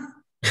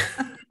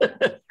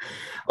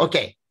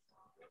 Okay.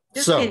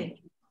 Just so kidding.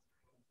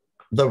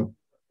 The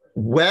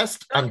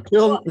west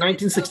until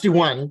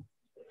 1961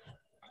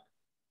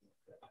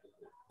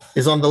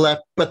 is on the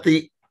left, but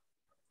the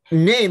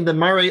name, the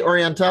Mare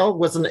Oriental,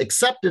 wasn't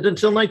accepted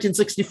until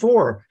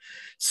 1964.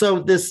 So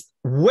this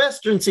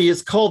Western Sea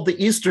is called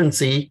the Eastern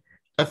Sea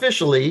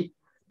officially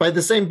by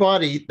the same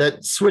body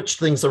that switched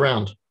things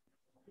around.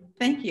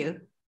 Thank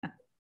you.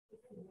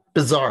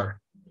 Bizarre.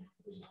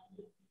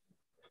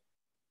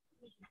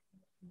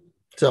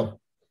 So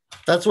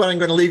that's what I'm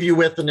going to leave you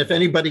with. And if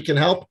anybody can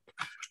help,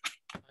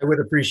 I would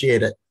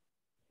appreciate it.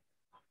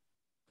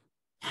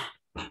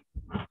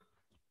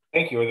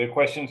 Thank you. Are there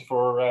questions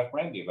for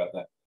Randy about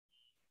that?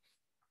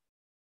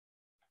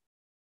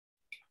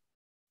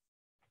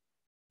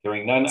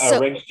 Hearing none.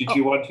 Reg, did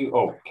you want to?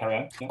 Oh, carry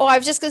on. Yeah. Oh, I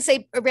was just going to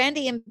say,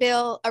 Randy and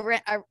Bill,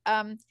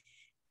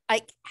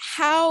 like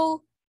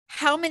how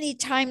many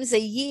times a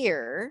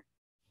year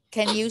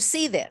can you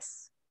see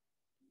this?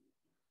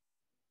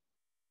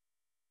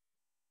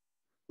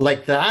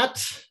 Like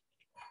that?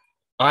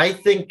 I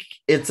think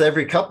it's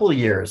every couple of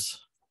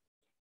years.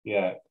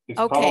 Yeah, it's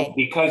probably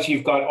because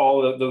you've got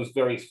all of those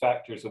various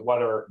factors of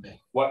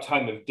what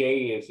time of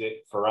day is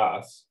it for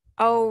us.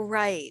 Oh,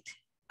 right.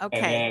 Okay.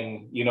 And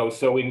then, you know,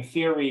 so in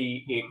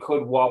theory, it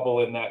could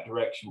wobble in that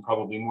direction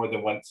probably more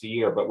than once a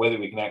year, but whether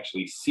we can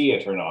actually see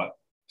it or not,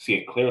 see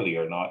it clearly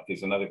or not,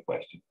 is another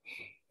question.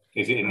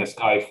 Is it in the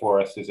sky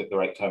for us? Is it the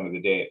right time of the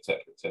day, et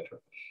cetera, et cetera?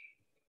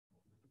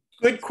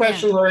 Good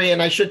question, Lauri.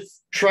 And I should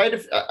try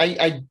to,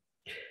 I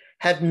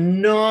have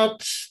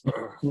not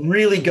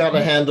really got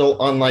a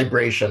handle on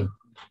libration.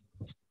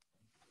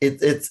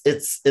 It's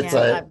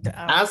an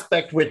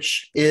aspect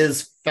which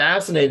is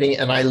fascinating,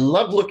 and I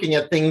love looking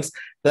at things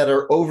that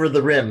are over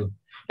the rim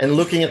and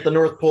looking at the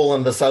North Pole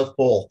and the South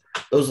Pole.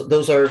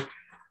 Those are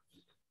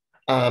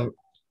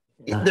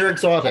they're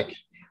exotic.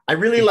 I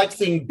really like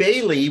seeing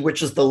Bailey,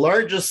 which is the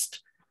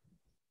largest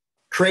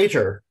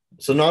crater,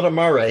 so not a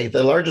mare,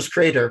 the largest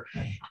crater.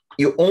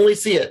 You only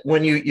see it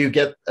when you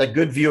get a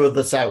good view of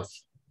the south.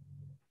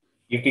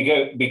 You have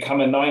to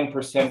become a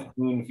 9%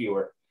 moon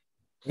viewer.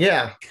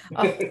 Yeah.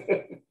 Oh.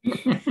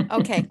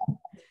 Okay.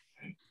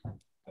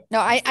 No,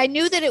 I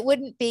knew that it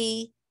wouldn't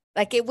be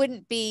like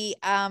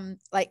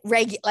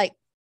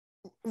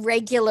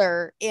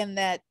regular in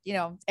that, you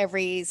know,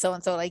 every so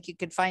and so, like you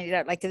could find it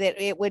out, like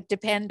that it would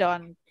depend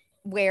on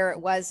where it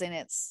was in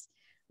its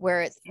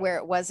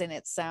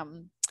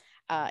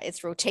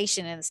its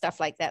rotation and stuff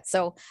like that.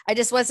 So I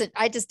just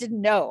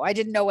didn't know. I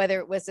didn't know whether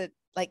it was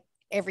like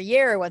every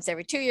year or once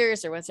every 2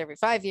 years or once every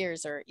 5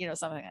 years or, you know,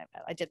 something like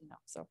that. I didn't know.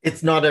 So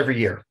it's not every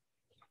year.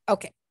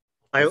 Okay.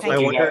 I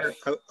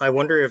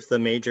wonder if the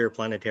major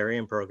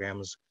planetarium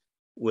programs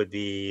would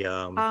be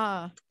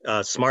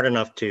smart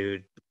enough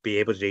to be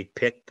able to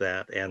depict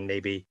that and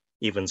maybe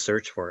even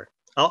search for it.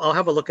 I'll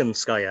have a look in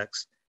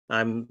SkyX.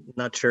 I'm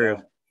not sure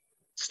if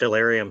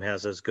Stellarium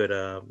has as good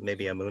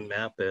maybe a moon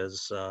map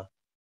as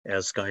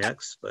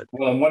SkyX, but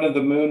well, and one of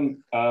the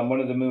moon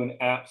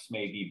apps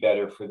may be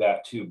better for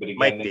that too. But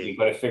again, then you've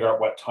got to figure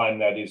out what time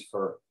that is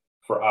for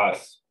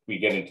us. We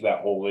get into that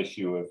whole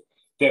issue of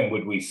then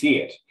would we see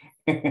it?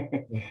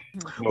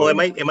 Well, it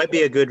might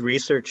be a good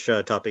research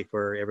topic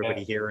for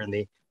everybody here in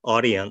the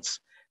audience.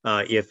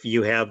 If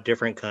you have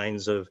different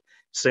kinds of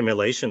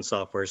simulation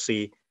software,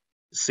 see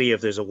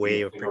if there's a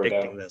way of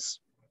predicting this.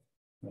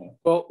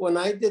 Well, when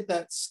I did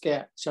that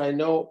sketch, I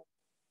know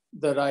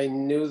that I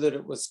knew that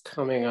it was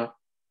coming up.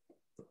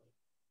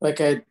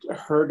 Like I'd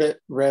heard it,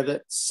 read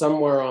it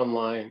somewhere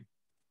online.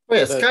 Oh,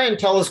 yeah, Sky and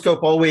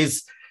Telescope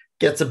always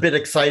gets a bit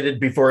excited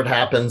before it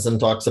happens and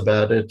talks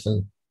about it.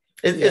 And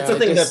it's a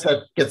thing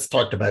that gets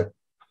talked about.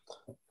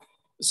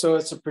 So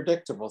it's a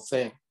predictable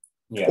thing.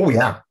 Yeah. Oh,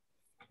 yeah.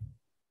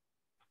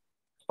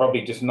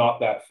 Probably just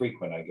not that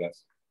frequent, I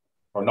guess.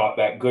 Or not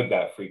that good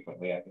that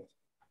frequently, I guess.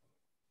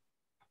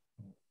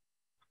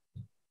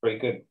 Very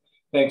good.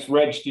 Thanks.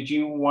 Reg, did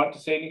you want to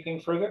say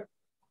anything further?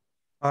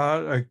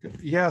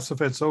 Yes,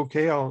 if it's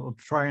okay, I'll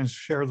try and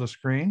share the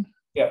screen.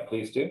 Yeah,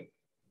 please do.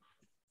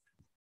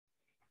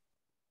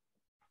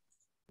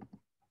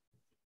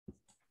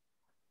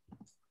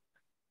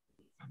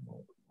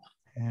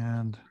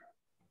 And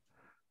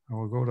I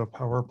will go to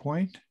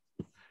PowerPoint.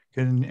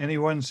 Can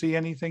anyone see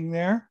anything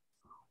there?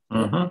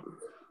 Mm-hmm.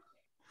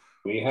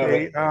 We have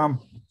it.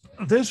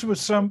 This was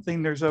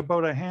something, there's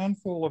about a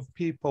handful of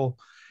people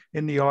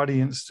in the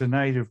audience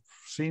tonight who've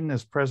seen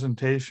this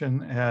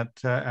presentation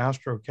at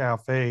Astro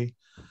Cafe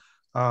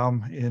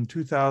in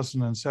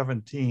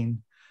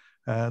 2017.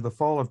 The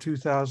fall of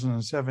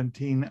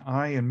 2017,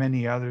 I and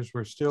many others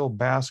were still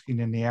basking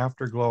in the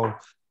afterglow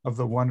of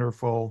the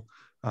wonderful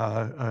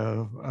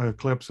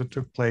eclipse that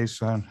took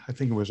place on, I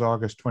think it was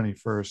August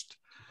 21st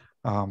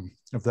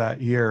of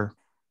that year.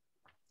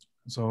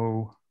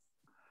 So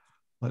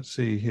let's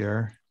see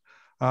here.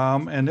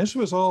 And this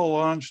was all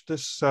launched,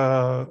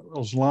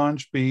 was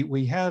launched,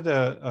 we had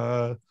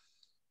a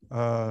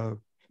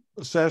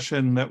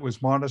session that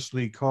was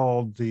modestly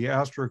called the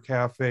Astro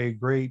Cafe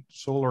Great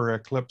Solar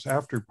Eclipse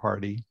After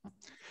Party.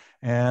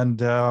 And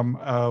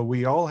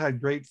we all had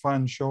great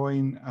fun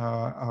showing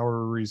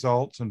our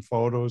results and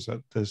photos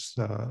at this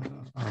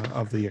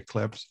of the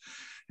eclipse.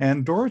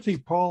 And Dorothy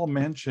Paul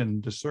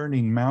mentioned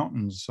discerning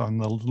mountains on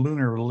the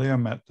lunar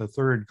limb at the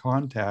third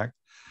contact.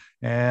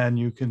 And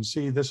you can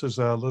see this is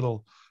a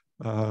little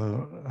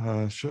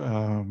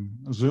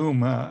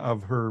zoom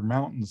of her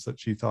mountains that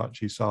she thought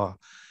she saw.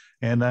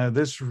 And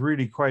this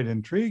really quite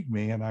intrigued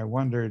me. And I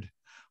wondered,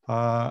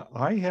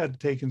 I had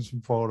taken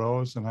some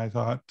photos and I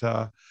thought,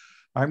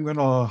 I'm going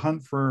to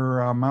hunt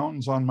for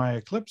mountains on my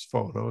eclipse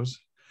photos.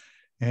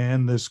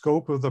 And the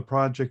scope of the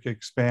project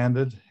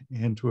expanded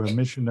into a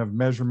mission of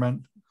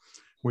measurement,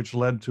 which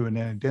led to an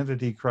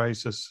identity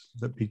crisis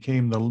that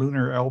became the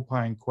Lunar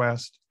Alpine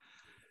Quest.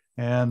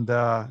 And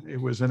it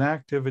was an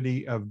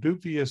activity of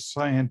dubious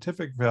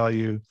scientific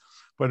value,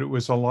 but it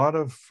was a lot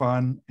of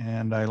fun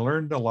and I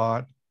learned a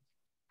lot.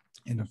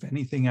 And if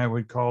anything, I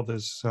would call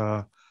this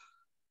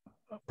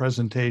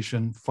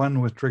presentation Fun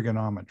with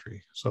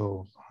Trigonometry.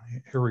 So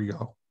here we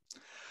go.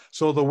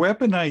 So the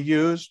weapon I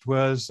used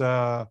was,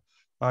 I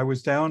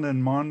was down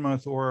in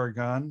Monmouth,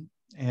 Oregon,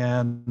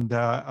 and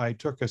I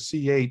took a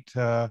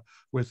C8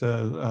 with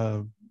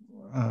a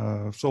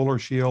solar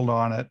shield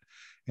on it.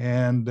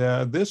 And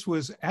this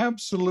was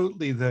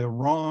absolutely the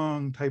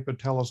wrong type of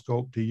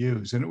telescope to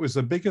use. And it was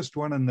the biggest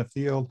one in the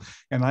field.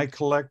 And I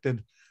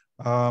collected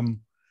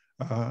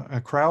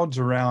crowds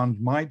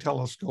around my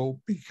telescope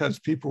because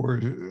people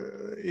were,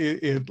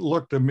 it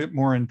looked a bit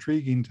more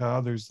intriguing to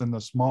others than the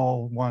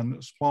small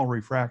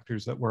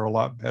refractors that were a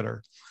lot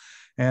better.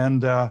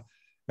 And to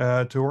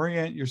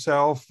orient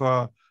yourself,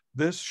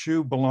 this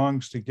shoe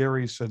belongs to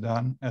Gary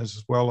Sedun,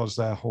 as well as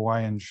the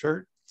Hawaiian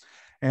shirt.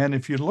 And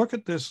if you look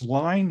at this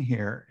line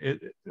here,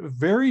 it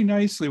very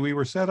nicely, we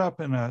were set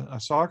up in a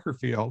soccer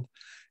field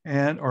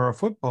or a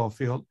football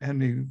field, and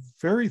they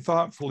very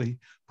thoughtfully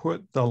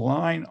put the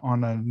line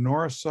on a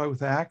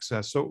north-south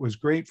axis. So it was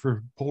great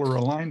for polar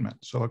alignment.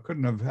 So I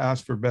couldn't have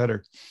asked for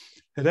better.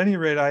 At any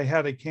rate, I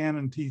had a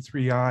Canon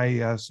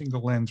T3i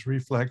single lens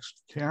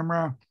reflex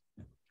camera.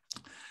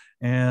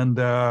 And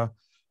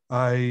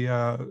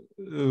I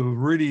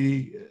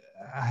really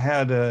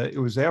had it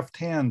was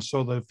f10,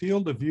 so the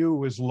field of view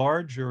was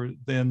larger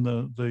than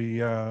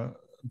the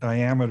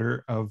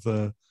diameter of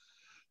the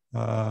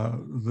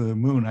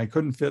moon. I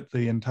couldn't fit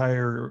the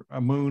entire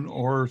moon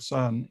or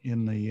sun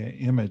in the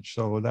image,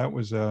 so that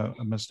was a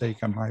mistake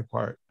on my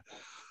part.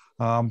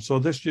 So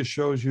this just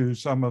shows you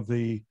some of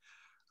the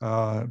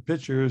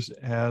pictures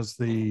as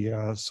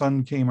the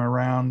sun came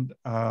around,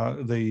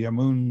 the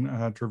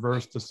moon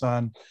traversed the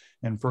sun,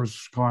 and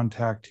first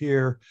contact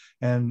here.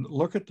 And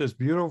look at this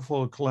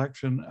beautiful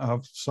collection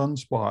of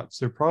sunspots.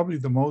 They're probably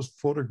the most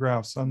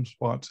photographed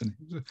sunspots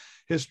in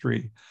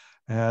history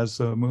as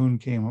the moon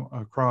came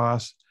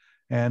across.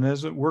 And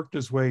as it worked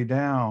its way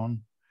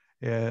down,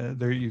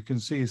 there you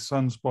can see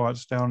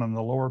sunspots down on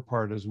the lower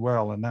part as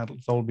well, and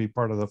that'll be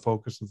part of the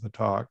focus of the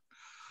talk.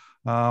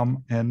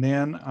 And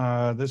then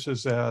this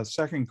is a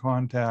second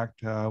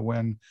contact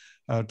when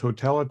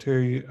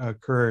totality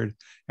occurred.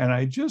 And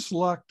I just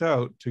lucked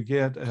out to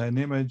get an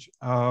image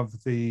of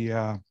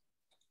the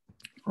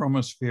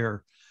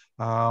chromosphere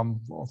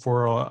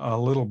for a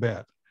little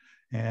bit.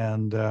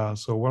 And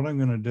so what I'm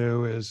going to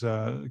do is,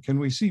 can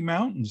we see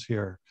mountains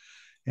here?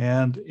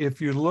 And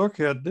if you look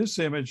at this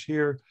image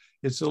here,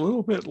 it's a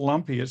little bit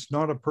lumpy. It's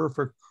not a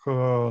perfect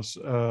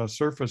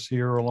surface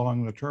here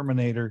along the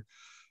terminator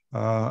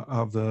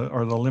of the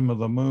limb of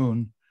the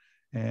moon.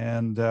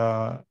 And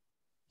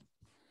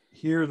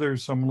here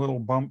there's some little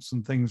bumps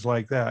and things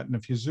like that. And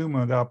if you zoom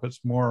it up,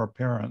 it's more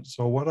apparent.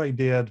 So what I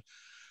did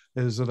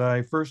is that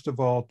I first of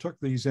all took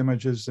these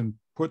images and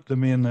put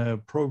them in a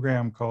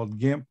program called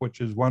GIMP,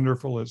 which is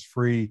wonderful, it's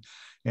free.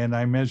 And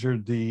I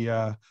measured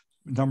the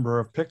number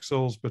of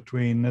pixels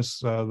between this,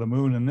 the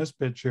moon in this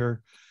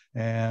picture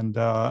and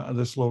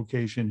this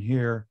location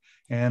here.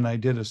 And I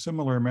did a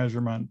similar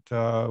measurement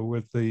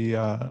with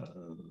the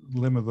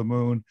limb of the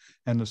moon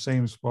and the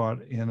same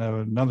spot in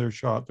another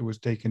shot that was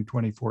taken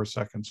 24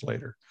 seconds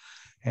later.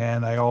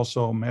 And I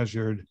also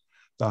measured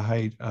the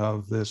height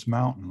of this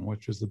mountain,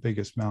 which is the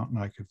biggest mountain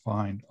I could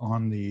find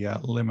on the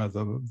limb of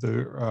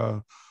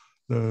the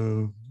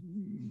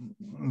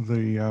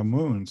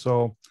moon.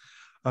 So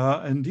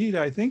indeed,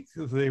 I think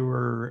they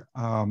were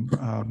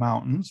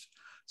mountains.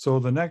 So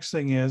the next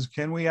thing is,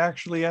 can we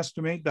actually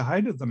estimate the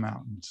height of the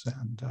mountains?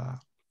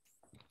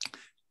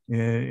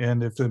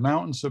 And if the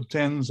mountain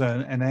subtends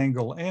an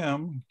angle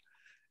M,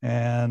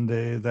 and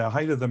the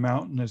height of the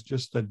mountain is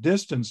just the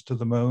distance to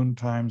the moon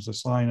times the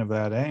sine of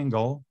that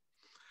angle.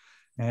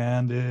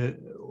 And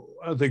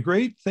the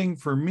great thing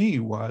for me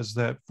was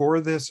that for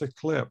this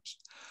eclipse,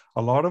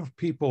 a lot of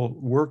people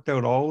worked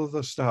out all of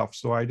the stuff,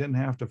 so I didn't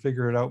have to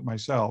figure it out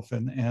myself.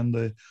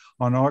 And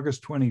on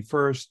August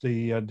 21st,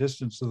 the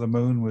distance to the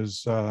moon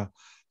was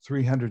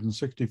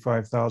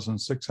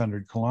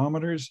 365,600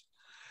 kilometers.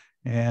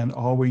 And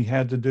all we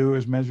had to do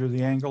is measure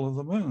the angle of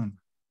the moon.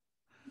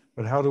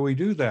 But how do we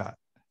do that?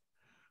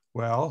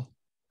 Well,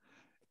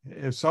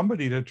 if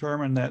somebody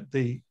determined that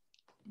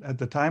at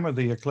the time of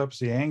the eclipse,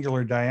 the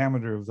angular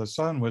diameter of the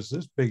sun was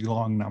this big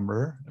long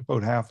number,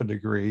 about half a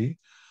degree.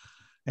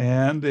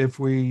 And if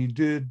we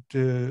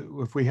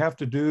have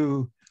to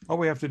do, all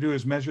we have to do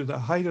is measure the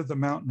height of the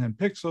mountain in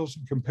pixels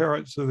and compare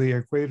it to the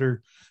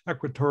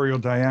equatorial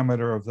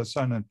diameter of the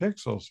sun in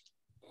pixels.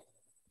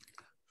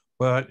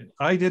 But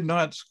I did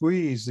not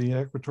squeeze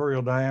the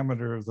equatorial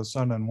diameter of the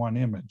sun in one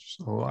image,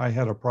 so I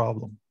had a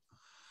problem.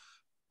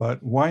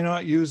 But why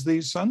not use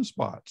these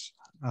sunspots?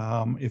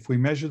 If we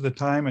measure the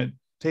time it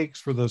takes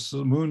for the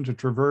moon to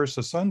traverse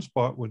a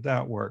sunspot, would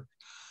that work?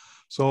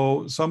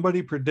 So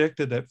somebody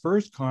predicted that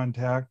first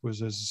contact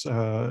was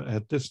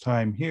at this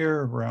time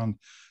here, around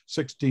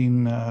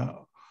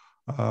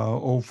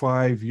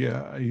 1605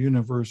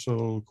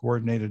 universal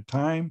coordinated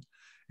time.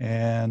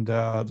 And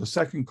the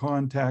second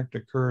contact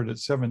occurred at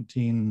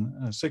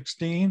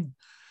 1716.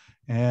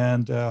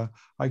 And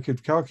I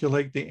could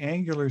calculate the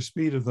angular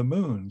speed of the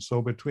moon.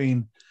 So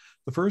between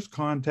the first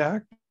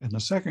contact and the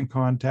second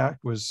contact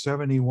was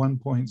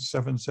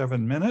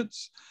 71.77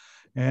 minutes.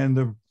 And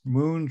the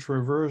moon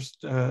traversed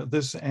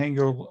this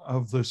angle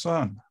of the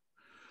sun.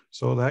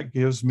 So that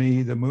gives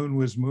me the moon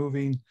was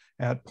moving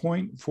at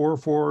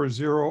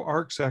 0.440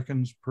 arc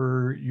seconds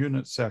per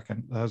unit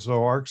second.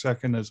 So arc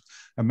second is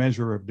a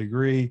measure of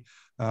degree,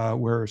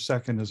 where a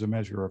second is a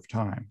measure of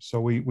time.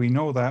 So we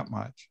know that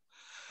much.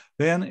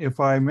 Then if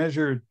I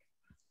measured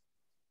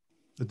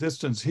the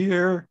distance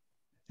here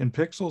in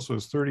pixels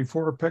was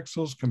 34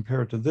 pixels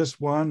compared to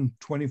this one,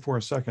 24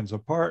 seconds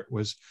apart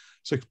was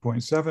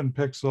 6.7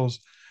 pixels.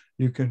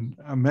 You can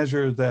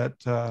measure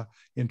that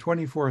in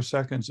 24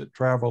 seconds, it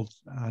traveled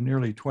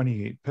nearly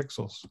 28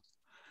 pixels.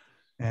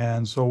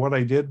 And so what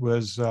I did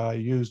was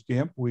use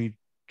GIMP. We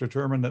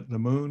determined that the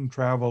moon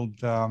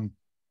traveled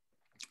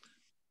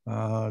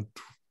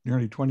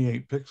nearly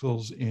 28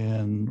 pixels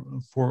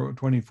in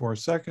 24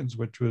 seconds,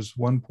 which was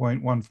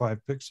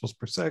 1.15 pixels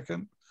per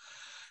second.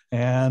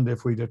 And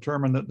if we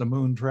determine that the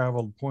moon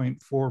traveled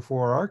 0.44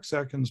 arc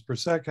seconds per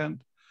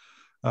second,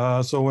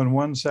 so in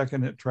 1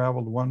 second, it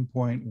traveled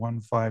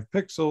 1.15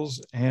 pixels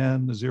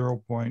and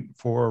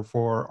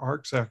 0.44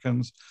 arc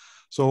seconds.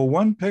 So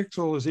 1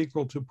 pixel is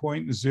equal to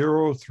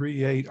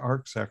 0.038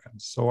 arc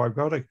seconds. So I've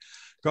got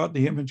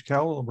the image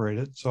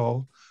calibrated.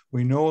 So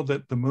we know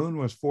that the moon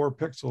was 4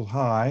 pixels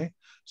high.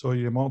 So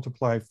you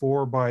multiply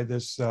 4 by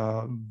this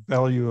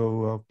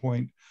value of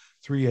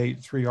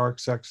 0.383 arc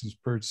seconds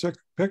per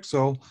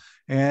pixel,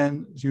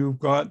 and you've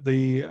got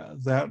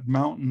that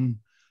mountain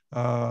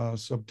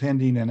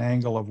subtending an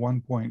angle of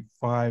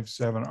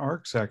 1.57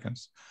 arc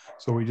seconds.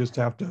 So we just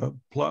have to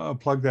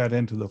plug that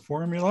into the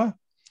formula.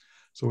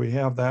 So we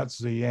have that's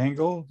the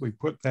angle. We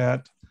put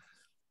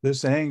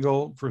this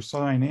angle for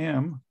sine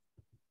m,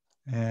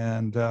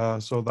 and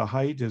so the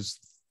height is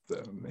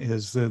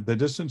the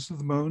distance to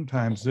the moon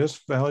times this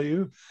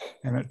value,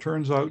 and it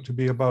turns out to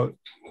be about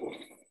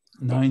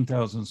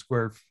 9,000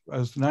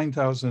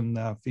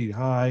 feet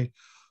high,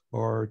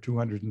 or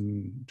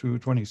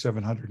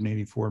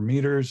 2,784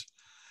 meters.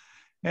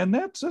 And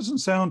that doesn't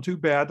sound too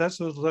bad. That's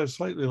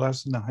slightly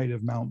less than the height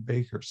of Mount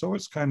Baker. So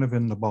it's kind of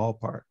in the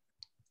ballpark.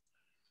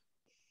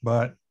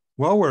 But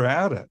while we're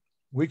at it,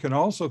 we can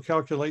also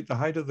calculate the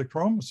height of the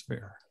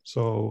chromosphere.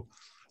 So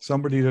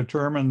somebody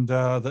determined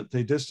that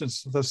the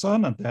distance to the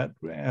sun at that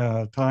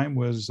time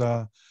was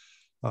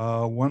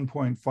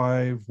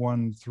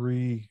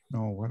 1.513,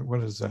 no,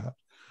 what is that?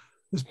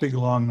 This big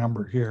long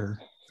number here,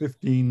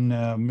 15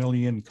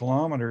 million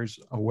kilometers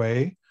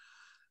away.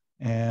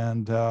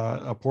 And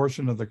a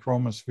portion of the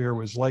chromosphere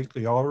was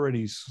likely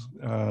already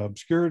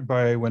obscured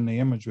by when the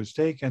image was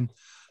taken.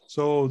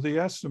 So the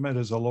estimate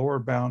is a lower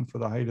bound for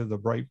the height of the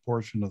bright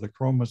portion of the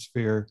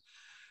chromosphere.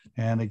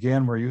 And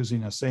again, we're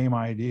using the same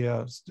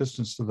idea,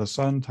 distance to the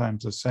sun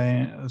times the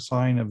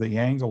sine of the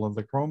angle of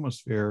the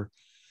chromosphere.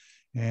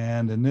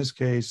 And in this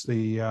case,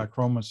 the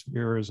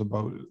chromosphere is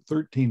about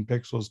 13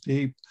 pixels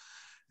deep.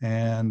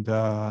 And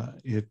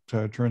it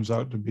turns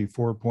out to be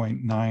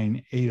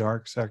 4.98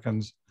 arc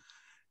seconds.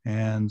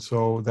 And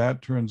so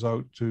that turns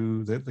out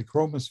to that the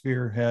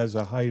chromosphere has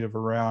a height of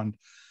around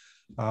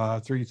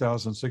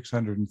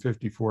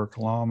 3,654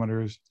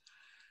 kilometers.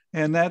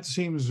 And that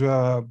seems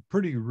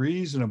pretty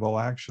reasonable,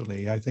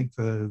 actually. I think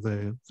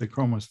the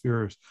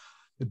chromosphere,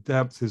 the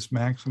depth, its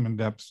maximum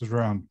depth is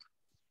around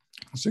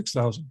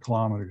 6,000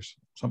 kilometers,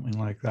 something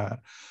like that.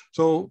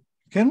 So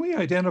can we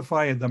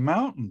identify the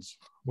mountains?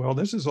 Well,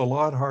 this is a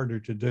lot harder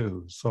to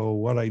do. So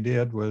what I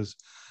did was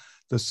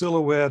the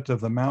silhouette of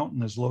the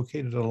mountain is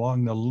located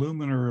along the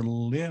lunar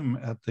limb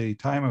at the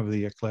time of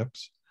the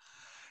eclipse.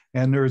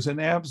 And there's an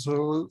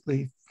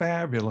absolutely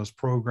fabulous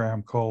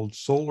program called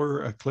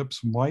Solar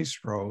Eclipse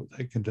Maestro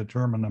that can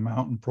determine the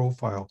mountain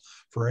profile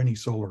for any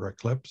solar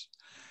eclipse.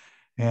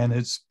 And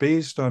it's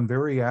based on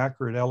very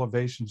accurate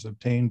elevations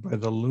obtained by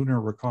the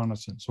Lunar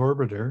Reconnaissance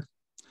Orbiter.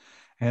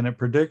 And it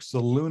predicts the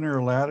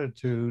lunar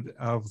latitude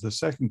of the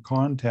second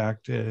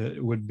contact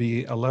would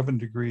be 11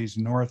 degrees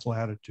north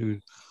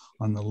latitude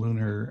on the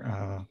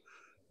lunar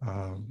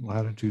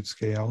latitude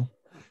scale.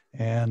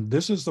 And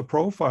this is the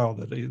profile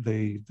that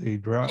they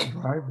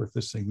drive with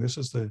this thing. This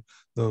is the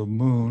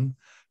moon.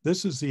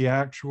 This is the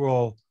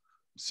actual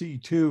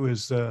C2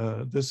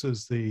 this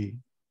is the,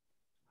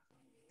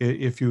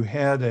 if you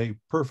had a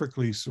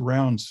perfectly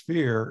round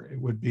sphere, it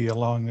would be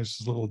along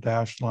this little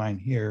dashed line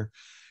here.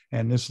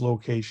 And this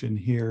location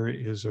here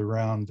is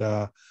around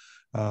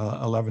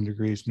 11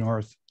 degrees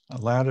north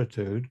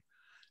latitude.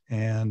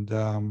 And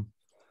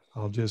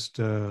I'll just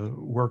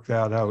work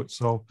that out.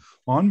 So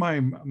on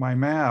my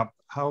map,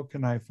 how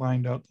can I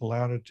find out the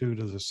latitude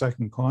of the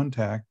second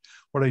contact?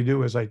 What I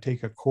do is I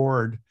take a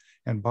chord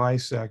and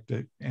bisect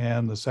it,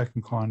 and the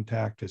second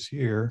contact is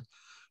here.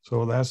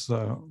 So that's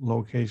the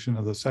location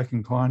of the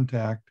second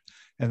contact.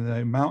 And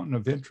the mountain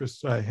of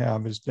interest I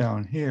have is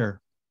down here.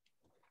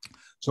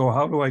 So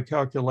how do I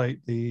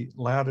calculate the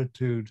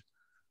latitude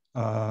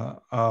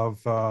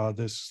of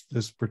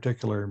this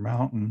particular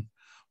mountain?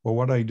 Well,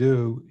 what I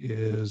do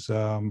is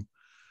I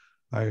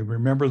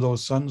remember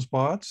those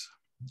sunspots,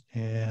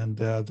 and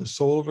the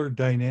Solar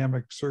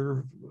Dynamic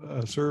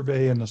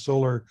Survey and the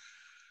Solar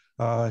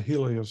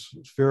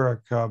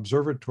Heliospheric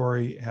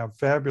Observatory have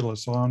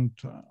fabulous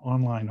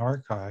online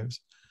archives.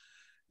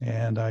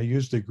 And I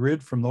used a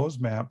grid from those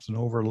maps and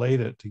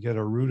overlaid it to get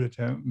a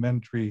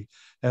rudimentary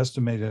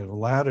estimated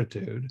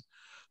latitude.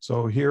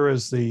 So here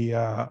is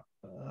the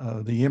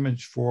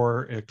image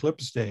for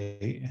eclipse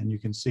day, and you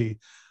can see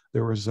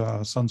there was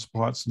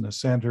sunspots in the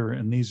center,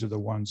 and these are the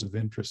ones of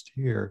interest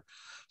here.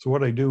 So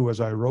what I do is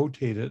I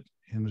rotate it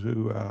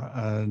into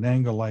an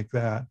angle like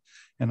that,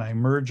 and I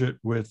merge it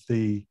with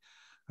the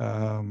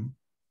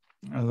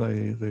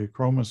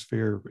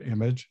chromosphere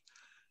image,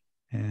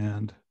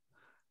 and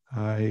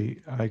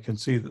I can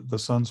see that the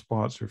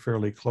sunspots are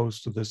fairly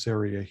close to this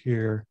area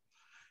here.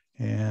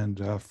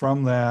 And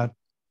from that,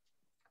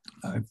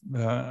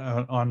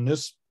 on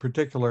this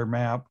particular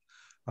map,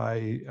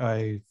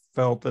 I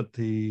felt that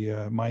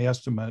my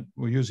estimate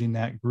using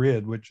that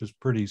grid, which is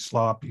pretty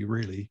sloppy,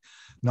 really,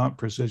 not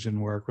precision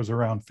work, was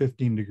around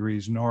 15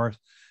 degrees north,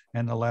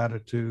 and the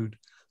latitude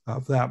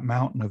of that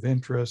mountain of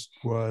interest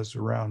was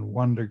around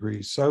 1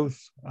 degree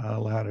south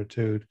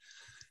latitude.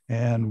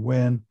 And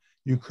when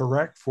you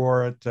correct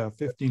for it,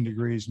 15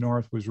 degrees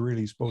north was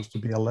really supposed to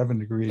be 11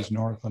 degrees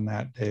north on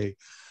that day.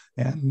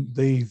 And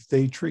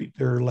they treat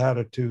their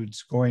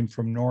latitudes going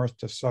from north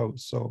to south.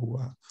 So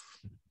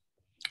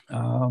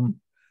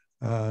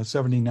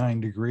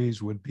 79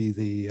 degrees would be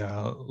the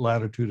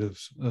latitude of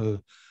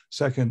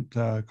second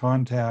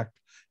contact,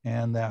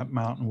 and that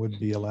mountain would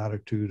be a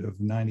latitude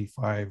of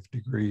 95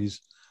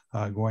 degrees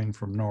going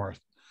from north.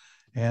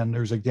 And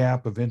there's a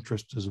gap of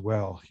interest as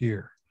well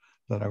here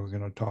that I was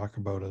going to talk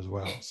about as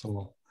well.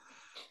 So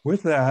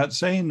with that,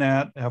 saying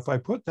that, if I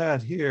put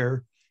that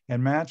here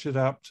and match it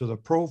up to the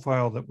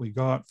profile that we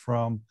got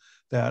from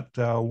that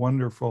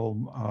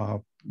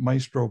wonderful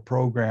Maestro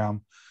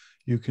program,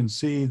 you can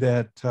see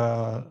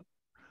that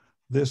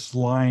this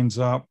lines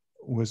up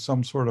with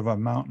some sort of a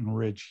mountain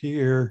ridge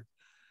here.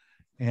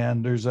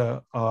 And there's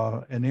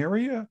an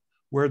area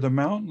where the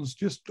mountains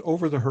just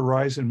over the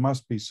horizon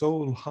must be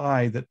so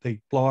high that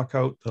they block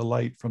out the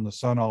light from the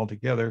sun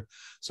altogether.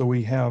 So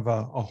we have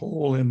a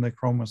hole in the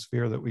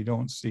chromosphere that we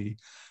don't see,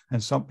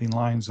 and something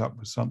lines up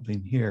with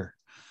something here.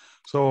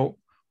 So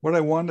what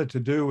I wanted to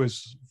do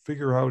is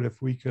figure out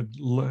if we could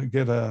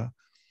get a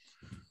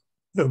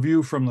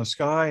view from the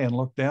sky and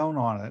look down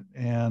on it,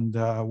 and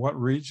what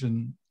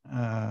region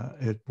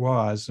it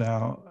was.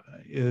 Now,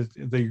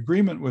 the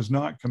agreement was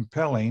not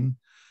compelling.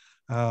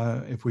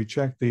 If we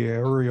check the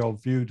aerial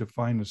view to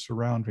find the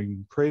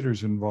surrounding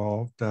craters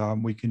involved,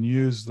 we can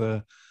use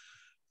the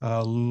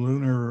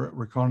Lunar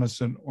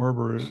Reconnaissance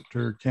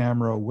Orbiter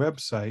Camera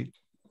website.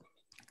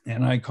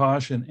 And I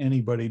caution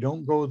anybody,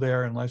 don't go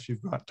there unless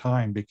you've got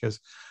time, because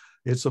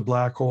it's a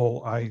black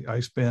hole. I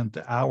spent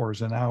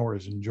hours and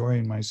hours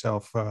enjoying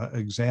myself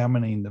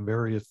examining the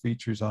various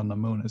features on the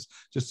moon. It's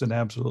just an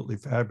absolutely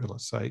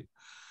fabulous site.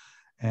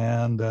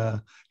 And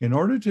in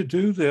order to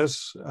do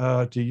this,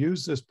 to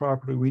use this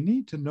properly, we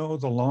need to know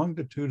the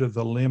longitude of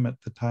the limb at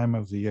the time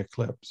of the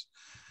eclipse.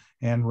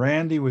 And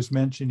Randy was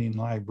mentioning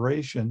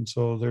libration.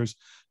 So there's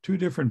two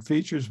different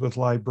features with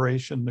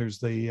libration. There's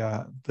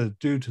the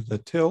due to the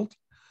tilt.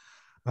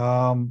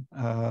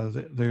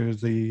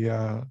 There's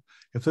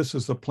if this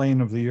is the plane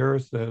of the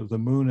Earth, the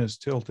moon is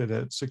tilted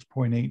at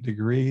 6.8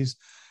 degrees.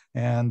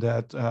 And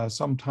that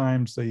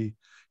sometimes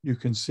you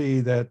can see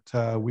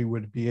that we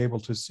would be able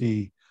to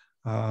see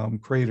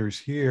craters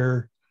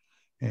here,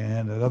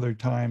 and at other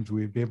times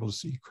we'd be able to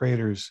see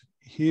craters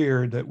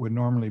here that would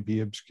normally be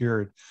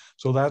obscured.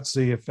 So that's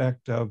the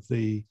effect of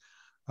the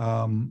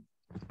tilt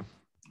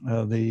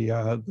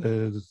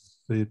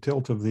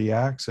of the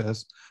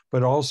axis.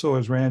 But also,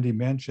 as Randy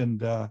mentioned,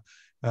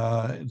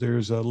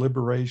 there's a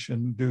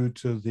liberation due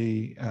to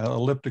the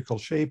elliptical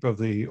shape of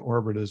the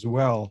orbit as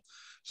well.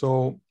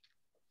 So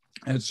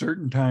at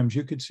certain times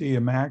you could see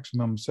a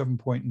maximum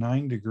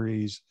 7.9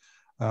 degrees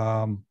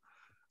from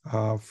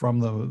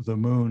the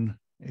moon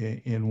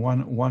in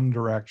one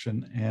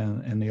direction,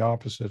 and the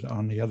opposite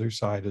on the other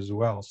side as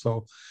well.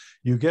 So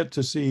you get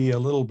to see a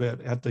little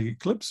bit. At the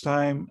eclipse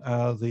time,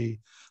 the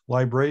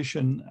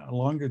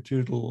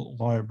longitudinal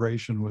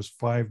libration was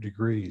 5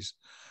 degrees.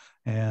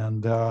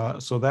 And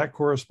so that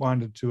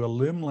corresponded to a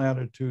limb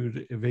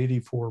latitude of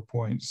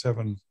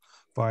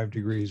 84.75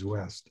 degrees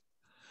west.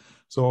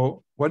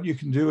 So what you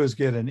can do is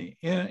get an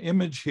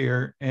image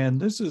here,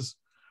 and this is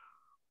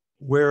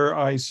where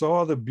I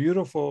saw the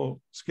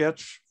beautiful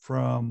sketch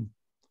from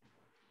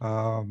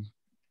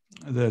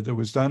that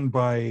was done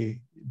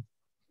by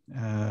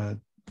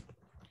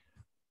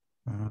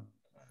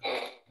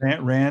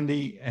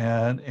Randy,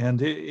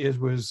 and it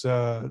was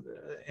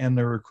and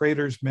there were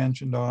craters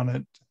mentioned on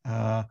it,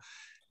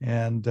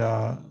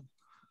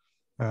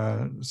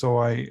 so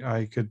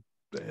I could,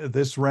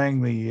 this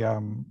rang the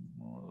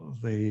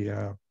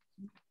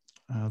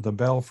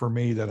bell for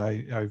me that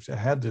I've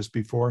had this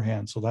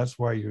beforehand. So that's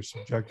why you're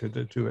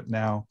subjected to it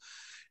now.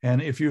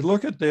 And if you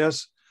look at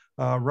this,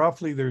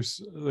 roughly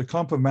there's the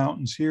clump of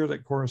mountains here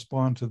that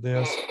correspond to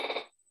this.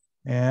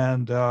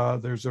 And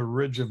there's a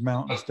ridge of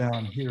mountains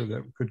down here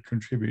that could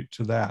contribute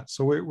to that.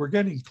 So we're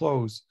getting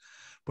close,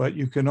 but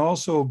you can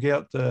also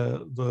get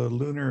the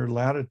lunar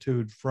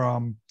latitude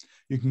from,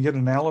 you can get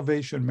an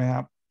elevation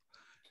map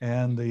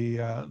and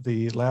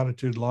the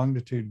latitude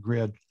longitude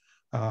grid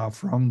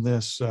from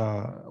this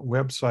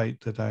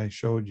website that I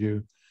showed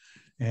you.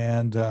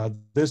 And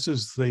this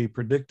is the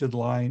predicted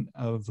line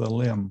of the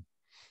limb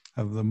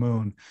of the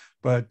moon,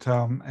 but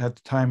at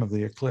the time of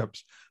the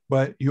eclipse.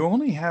 But you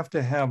only have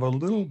to have a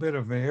little bit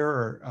of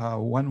error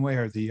one way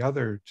or the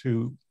other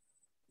to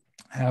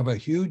have a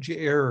huge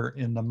error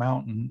in the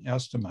mountain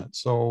estimate.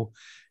 So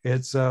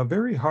it's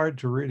very hard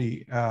to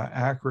really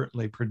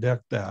accurately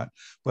predict that.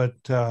 But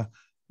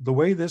the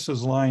way this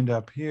is lined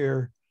up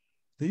here,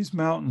 these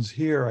mountains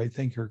here, I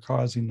think, are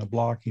causing the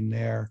blocking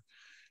there.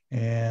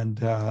 And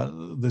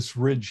this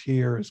ridge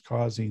here is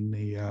causing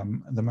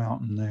the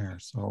mountain there.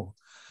 So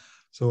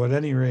at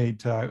any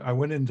rate, I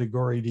went into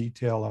gory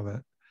detail of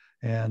it.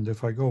 And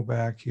if I go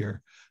back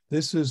here,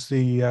 this is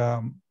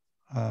the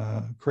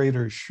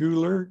crater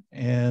Schuler,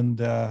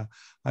 and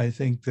I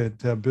think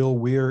that Bill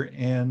Weir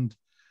and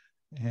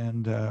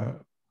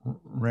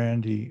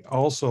Randy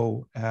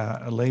also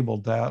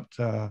labeled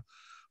that,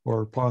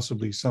 or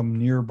possibly some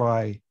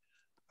nearby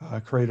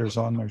craters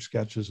on their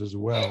sketches as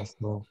well.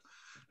 So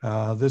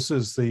this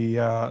is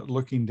the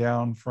looking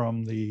down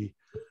from the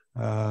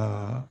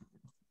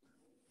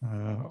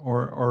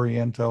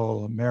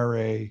Oriental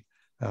Mare.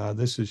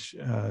 This is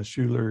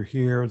Schuler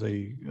here,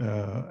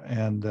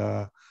 and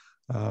the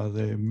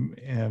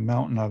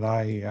mountain that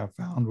I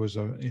found was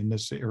in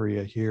this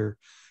area here.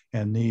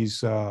 And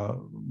these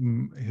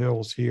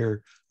hills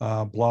here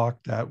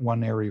block that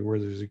one area where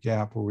there's a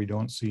gap where we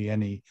don't see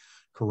any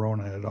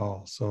corona at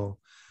all. So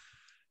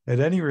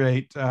at any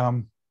rate,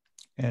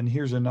 and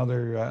here's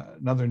another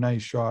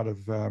nice shot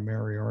of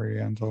Mare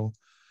Oriental.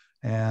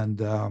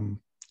 And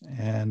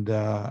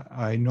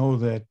I know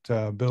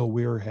that Bill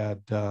Weir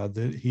had,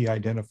 he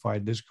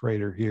identified this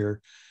crater here,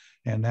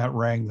 and that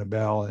rang the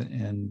bell,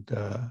 and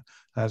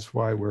that's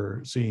why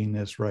we're seeing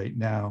this right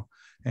now.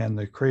 And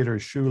the crater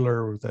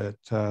Schuler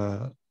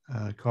that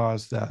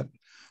caused that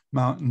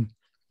mountain,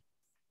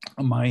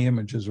 my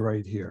image is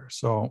right here.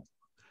 So,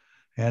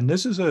 and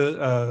this is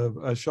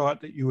a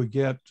shot that you would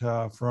get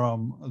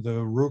from the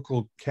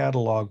Ruckel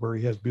catalog, where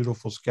he has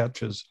beautiful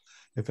sketches,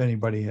 if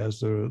anybody has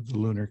the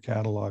lunar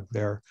catalog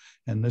there.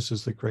 And this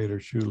is the crater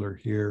Schuler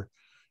here,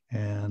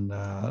 and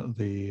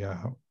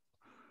the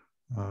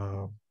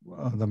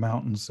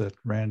mountains that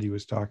Randy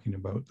was talking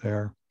about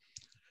there.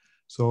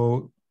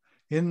 So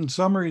in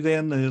summary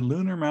then, the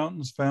lunar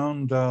mountains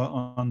found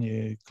on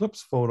the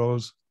eclipse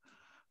photos,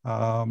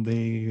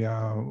 they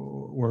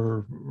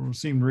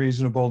seemed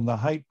reasonable, and the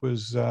height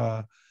was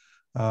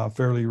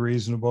fairly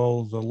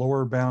reasonable. The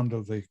lower bound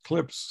of the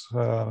eclipse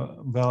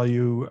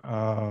value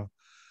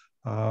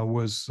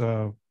was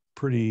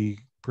pretty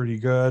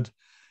good,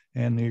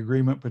 and the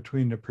agreement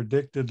between the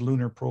predicted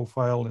lunar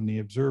profile and the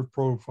observed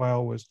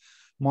profile was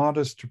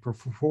modest to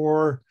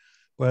poor,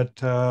 but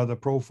the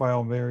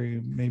profile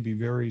may be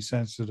very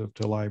sensitive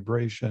to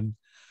libration.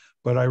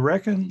 But I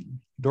reckon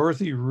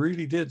Dorothy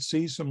really did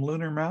see some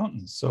lunar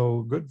mountains,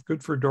 so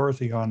good for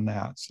Dorothy on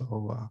that.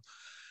 So,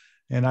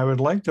 and I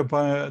would like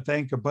to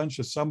thank a bunch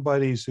of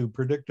somebodies who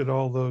predicted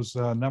all those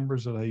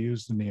numbers that I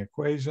used in the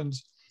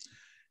equations.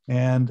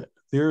 And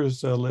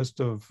there's a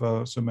list of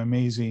some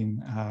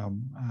amazing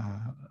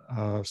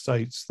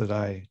sites that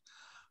I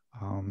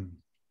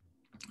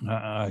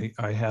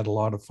had a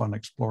lot of fun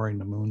exploring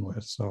the moon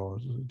with. So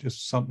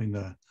just something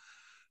to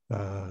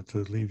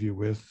leave you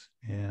with.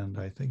 And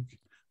I think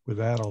with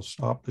that, I'll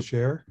stop the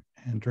share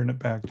and turn it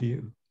back to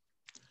you.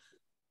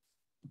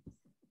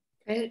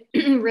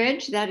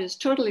 Reg, that is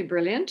totally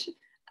brilliant.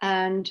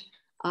 And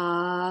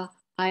I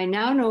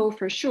now know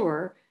for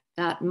sure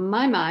that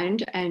my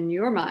mind and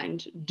your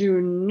mind do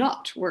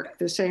not work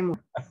the same way.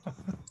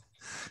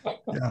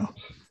 Yeah,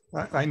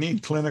 I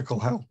need clinical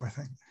help, I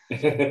think.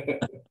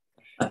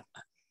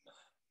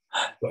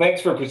 Well,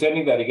 thanks for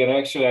presenting that again.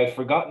 Actually, I'd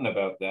forgotten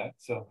about that,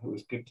 so it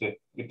was good to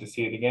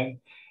see it again.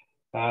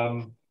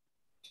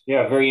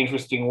 Yeah, very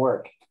interesting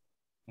work.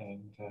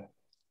 And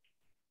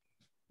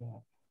yeah.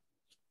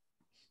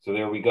 So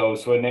there we go.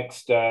 So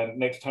next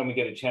time we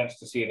get a chance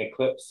to see an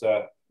eclipse,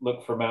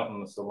 look for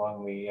mountains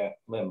along the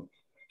limb.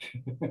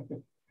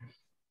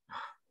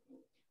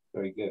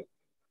 Very good.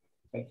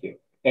 Thank you.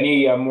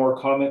 Any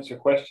more comments or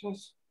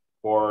questions?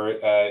 Or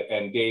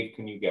and Dave,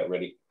 can you get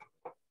ready?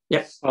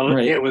 Yes. Well,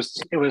 it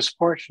was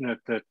fortunate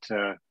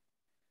that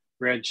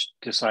Reg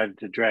decided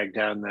to drag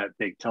down that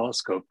big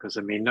telescope, because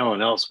I mean, no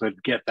one else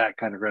would get that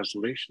kind of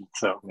resolution.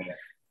 So yeah.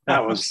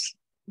 that was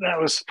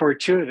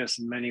fortuitous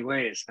in many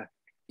ways.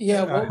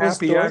 Yeah, what was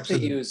Dorothy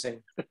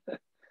using?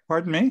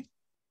 Pardon me?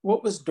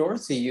 What was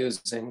Dorothy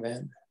using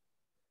then?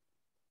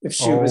 If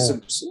she was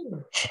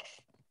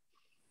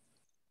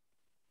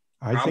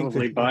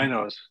probably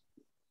binos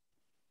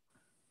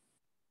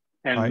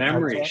and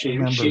memory.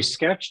 She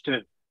sketched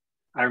it.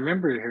 I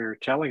remember her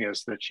telling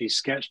us that she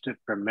sketched it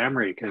from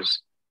memory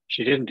because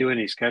she didn't do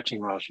any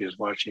sketching while she was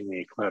watching the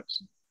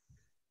eclipse,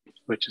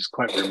 which is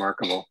quite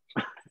remarkable.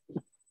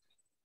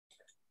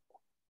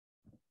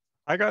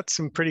 I got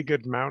some pretty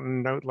good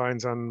mountain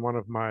outlines on one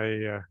of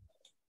my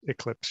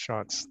eclipse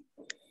shots.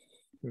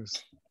 It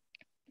was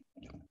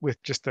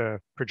with just a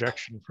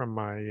projection from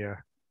my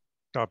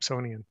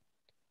Dobsonian.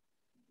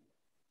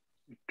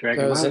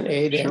 That was an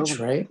 8-inch,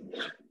 right?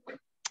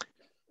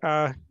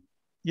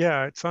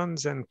 Yeah, it's on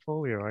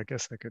Zenfolio. I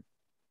guess I could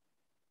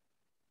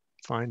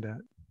find that.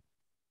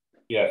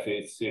 Yeah,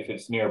 if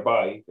it's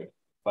nearby, you could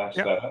flash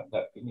that up.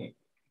 That'd be neat.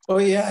 Oh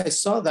yeah, I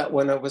saw that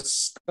when I was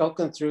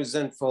skulking through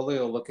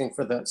Zenfolio looking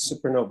for that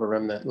supernova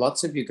remnant.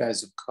 Lots of you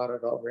guys have caught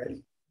it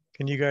already.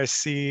 Can you guys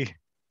see?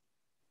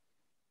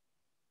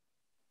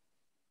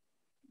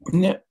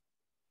 Yeah.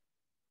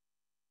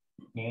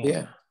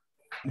 Yeah,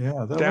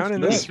 that down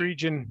in good. this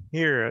region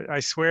here, I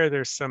swear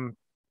there's some.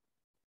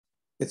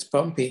 It's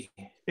bumpy.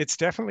 It's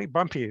definitely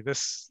bumpy.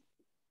 This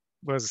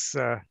was,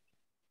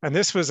 and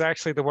this was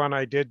actually the one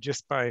I did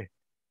just by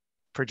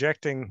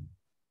projecting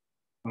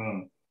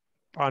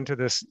onto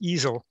this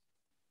easel,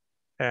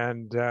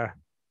 and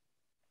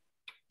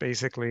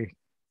basically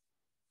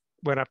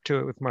went up to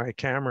it with my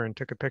camera and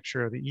took a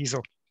picture of the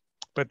easel.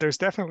 But there's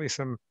definitely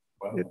some.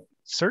 Wow. It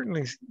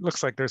certainly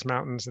looks like there's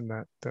mountains in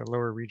that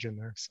lower region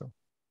there. So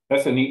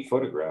that's a neat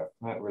photograph.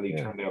 That really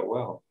turned out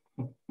well.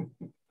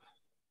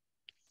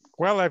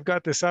 Well, I've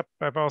got this up.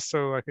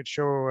 I could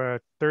show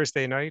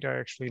Thursday night. I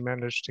actually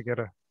managed to get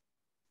a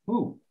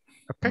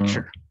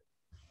picture.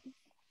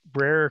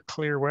 Rare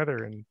clear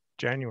weather in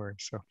January.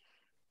 So,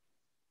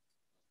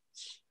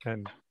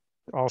 and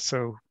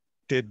also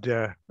did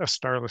a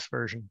starless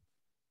version.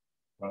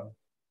 Wow.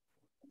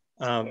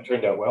 It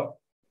turned out well.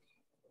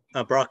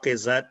 Brock,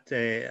 is that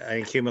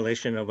an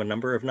accumulation of a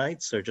number of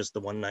nights or just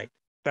the one night?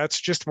 That's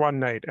just one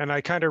night. And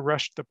I kind of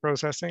rushed the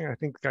processing. I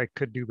think I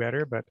could do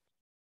better, but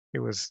I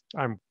was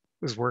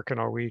working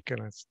all week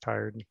and I was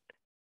tired and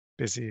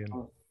busy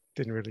and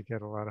didn't really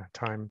get a lot of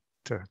time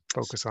to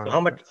focus on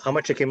it. How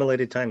much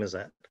accumulated time is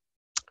that?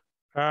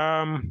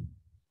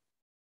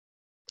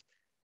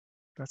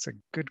 That's a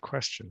good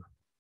question.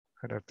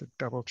 I'd have to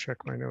double check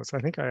my notes. I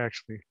think I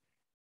actually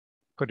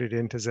put it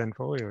into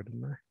Zenfolio,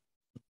 didn't I?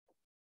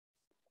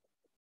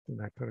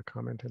 Didn't I put a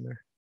comment in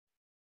there?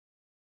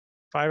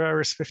 5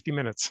 hours, 50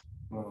 minutes.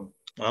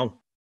 Wow.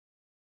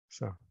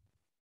 So.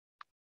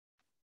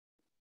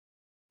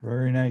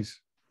 Very nice.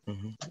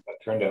 That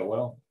turned out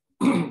well.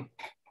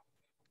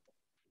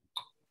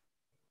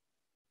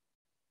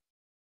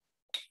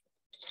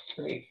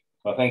 Great.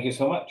 Well, thank you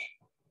so much.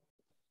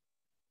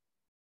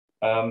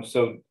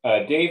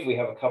 Dave, we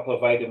have a couple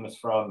of items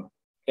from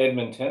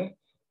Edmonton,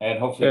 and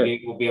hopefully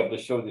Dave will be able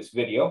to show this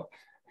video.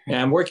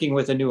 Yeah, I'm working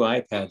with a new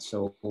iPad,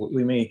 so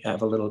we may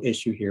have a little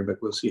issue here, but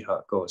we'll see how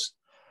it goes.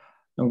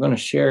 I'm going to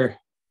share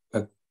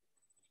a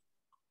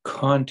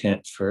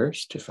content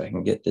first, if I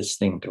can get this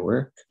thing to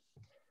work.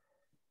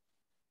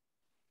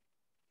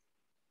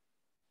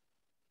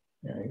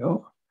 There we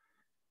go.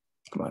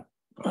 Come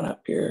on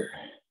up here.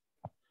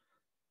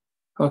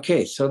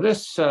 Okay, so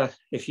this,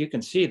 if you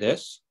can see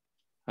this,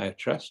 I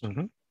trust.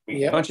 A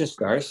bunch of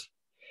stars.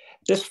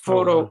 This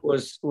photo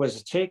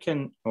was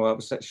taken, well, it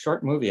was a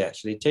short movie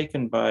actually,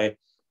 taken by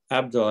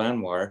Abdul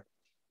Anwar.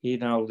 He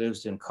now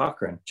lives in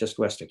Cochrane, just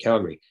west of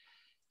Calgary.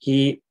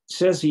 He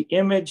says he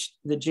imaged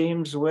the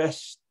James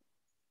West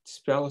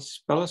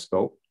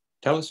telescope,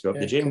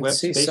 the James Webb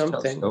Space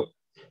Telescope.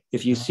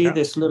 If you see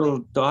this little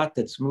dot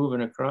that's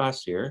moving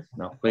across here,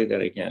 and I'll play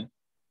that again.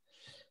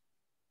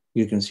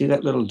 You can see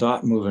that little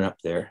dot moving up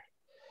there.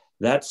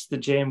 That's the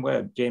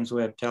James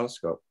Webb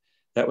Telescope.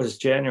 That was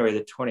January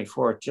the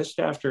 24th, just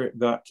after it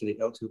got to the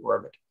L2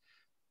 orbit,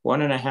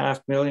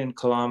 1.5 million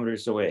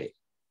kilometers away.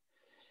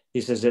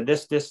 He says at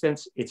this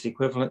distance, it's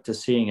equivalent to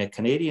seeing a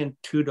Canadian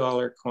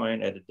 $2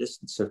 coin at a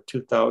distance of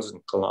 2,000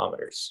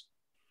 kilometers.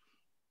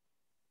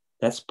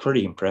 That's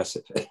pretty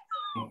impressive.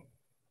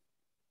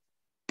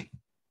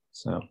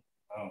 So.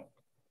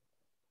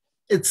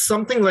 It's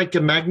something like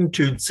a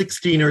magnitude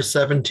 16 or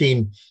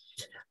 17.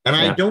 And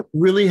I don't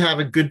really have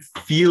a good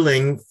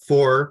feeling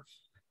for,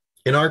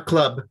 in our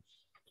club,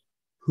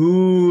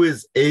 who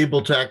is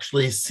able to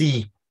actually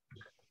see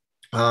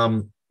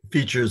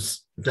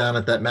features down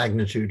at that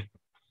magnitude.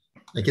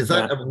 Like, is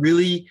that a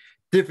really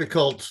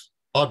difficult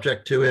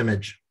object to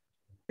image?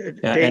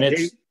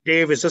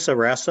 Dave, is this a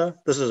RASA?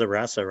 This is a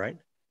RASA, right?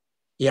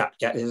 Yeah,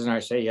 it is an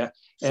RSA, yeah.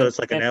 So it's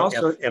like an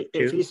also, F2?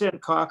 If he's in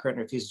Cochrane,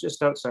 if he's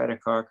just outside of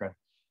Cochrane,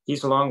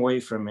 he's a long way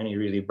from any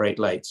really bright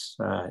lights.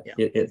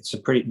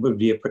 Would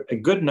be a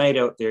good night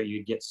out there.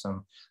 You'd get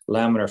some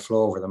laminar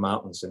flow over the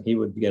mountains, and he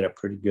would get a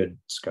pretty good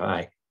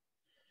sky.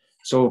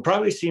 So we'll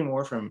probably see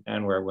more from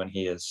Anwar when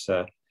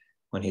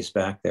he's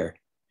back there.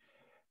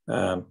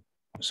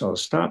 So I'll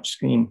stop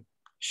screen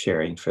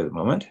sharing for the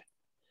moment,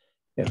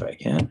 if I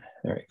can.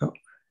 There we go.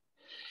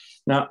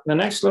 Now, the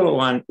next little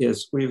one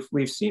is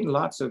we've seen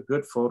lots of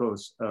good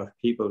photos of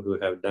people who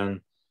have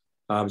done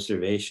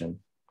observation,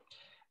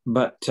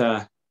 but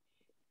I've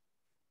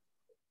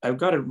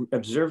got an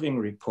observing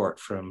report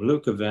from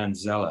Luca Van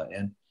Zella,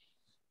 and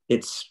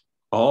it's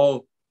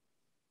all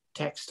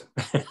text.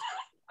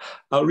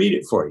 I'll read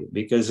it for you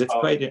because it's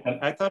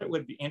I thought it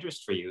would be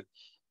interesting for you.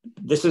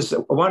 This is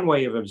one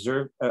way of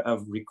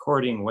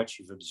recording what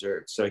you've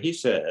observed. So he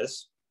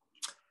says,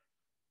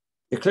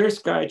 The clear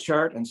sky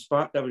chart and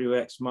spot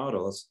WX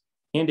models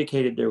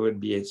indicated there would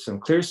be some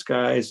clear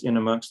skies in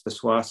amongst the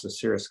swaths of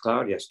cirrus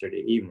cloud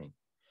yesterday evening.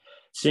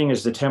 Seeing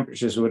as the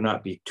temperatures would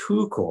not be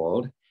too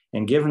cold,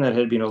 and given that it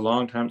had been a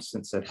long time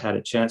since I'd had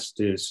a chance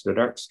to do the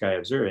dark sky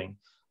observing,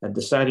 I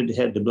decided to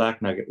head to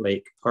Black Nugget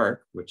Lake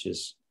Park, which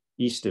is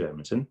east of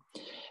Edmonton,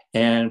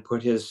 and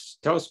put his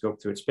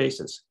telescope through its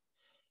paces.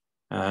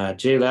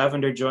 Jay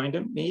Lavender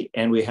joined me,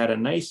 and we had a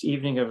nice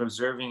evening of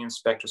observing and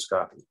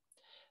spectroscopy.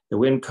 The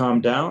wind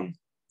calmed down,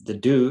 the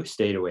dew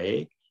stayed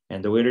away,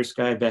 and the winter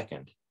sky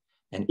beckoned.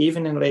 And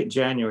even in late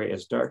January,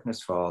 as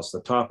darkness falls,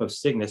 the top of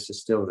Cygnus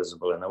is still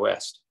visible in the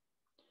west.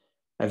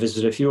 I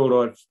visited a few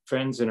old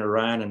friends in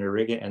Orion and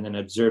Auriga, and then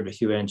observed a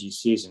few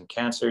NGCs in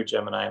Cancer,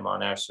 Gemini,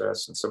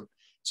 Monaceros, and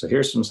so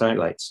here's some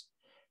highlights.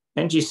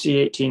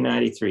 NGC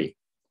 1893,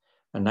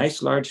 a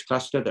nice large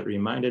cluster that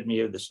reminded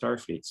me of the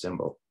Starfleet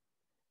symbol.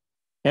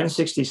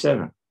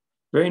 M67,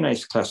 very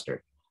nice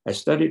cluster. I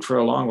studied for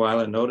a long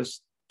while and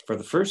noticed for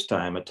the first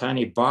time a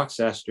tiny box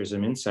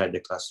asterism inside the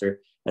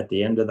cluster at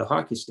the end of the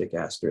hockey stick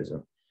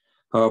asterism.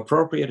 How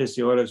appropriate as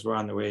the Oilers were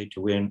on the way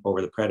to win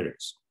over the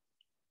Predators.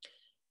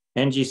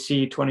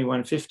 NGC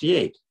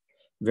 2158,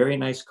 very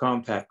nice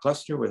compact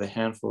cluster with a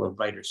handful of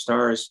brighter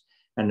stars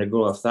and a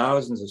glow of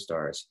thousands of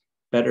stars,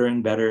 better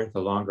and better the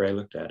longer I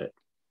looked at it.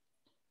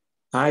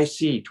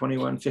 IC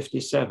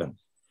 2157,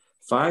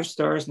 5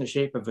 stars in the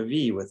shape of a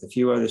V with a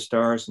few other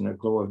stars and a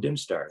glow of dim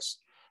stars.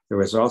 There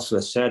was also a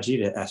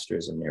Sagitta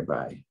asterism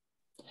nearby.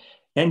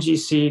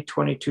 NGC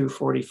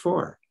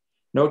 2244,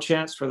 no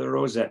chance for the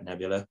Rosette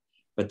Nebula,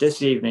 but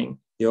this evening,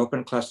 the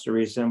open cluster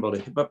resembled a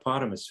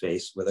hippopotamus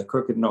face with a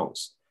crooked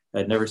nose.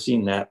 I'd never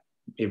seen that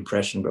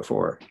impression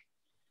before.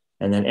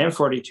 And then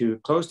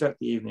M42 closed out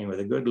the evening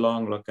with a good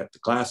long look at the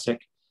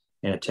classic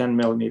and a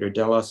 10mm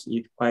Delos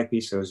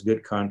eyepiece that was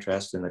good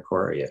contrast in the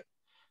Coria. It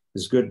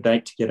was a good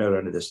night to get out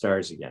under the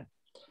stars again.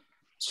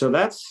 So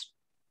that's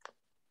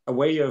a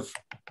way of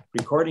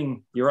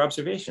recording your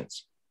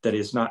observations that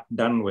is not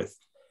done with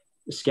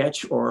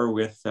sketch or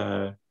with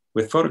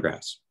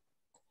photographs.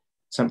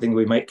 Something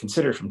we might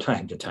consider from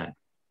time to time.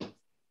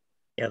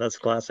 Yeah, that's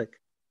classic.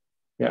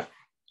 Yeah.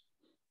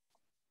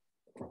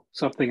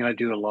 Something I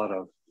do a lot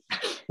of.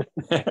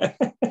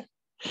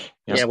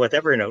 Yeah, with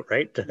Evernote,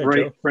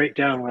 right? Write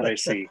down what I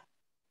see.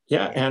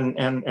 Yeah,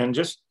 and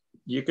just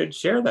you could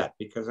share that,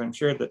 because I'm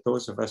sure that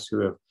those of us who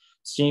have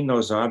seen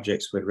those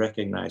objects would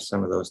recognize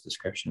some of those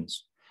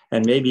descriptions.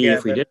 And maybe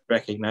if we didn't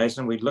recognize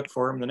them, we'd look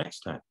for them the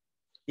next time.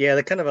 Yeah,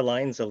 that kind of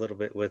aligns a little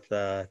bit with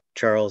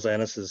Charles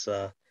Ennis's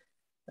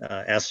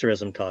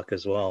asterism talk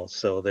as well.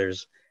 So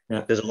there's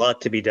a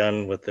lot to be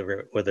done with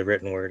the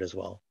written word as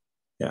well.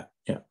 Yeah.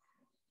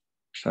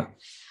 So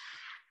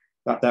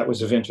thought that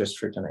was of interest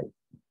for tonight.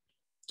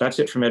 That's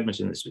it from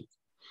Edmonton this week.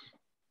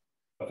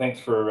 Well, thanks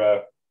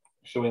for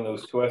showing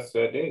those to us,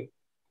 Dave.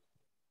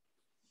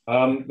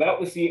 That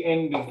was the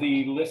end of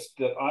the list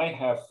that I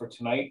have for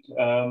tonight.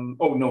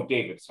 Oh, no,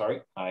 David,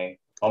 sorry. I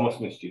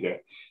almost missed you there.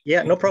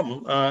 Yeah, no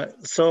problem.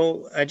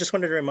 So I just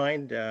wanted to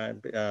remind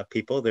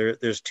people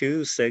there's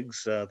 2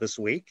 SIGs this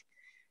week.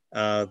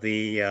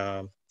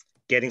 The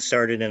Getting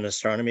Started in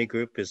Astronomy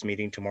group is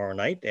meeting tomorrow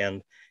night,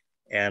 and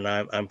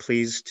I'm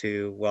pleased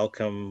to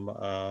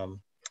welcome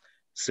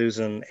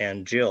Susan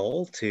and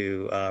Jill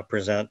to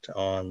present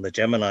on the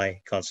Gemini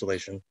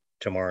constellation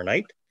tomorrow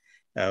night.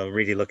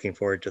 Really looking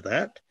forward to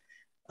that.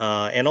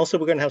 And also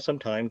we're going to have some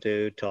time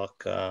to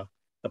talk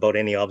about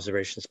any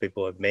observations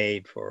people have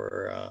made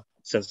for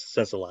since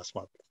the last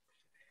month.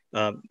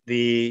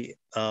 The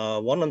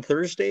one on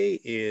Thursday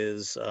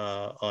is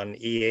on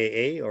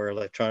EAA, or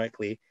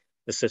electronically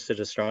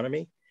assisted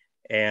astronomy.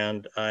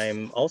 And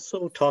I'm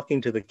also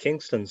talking to the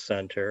Kingston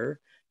Center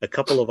a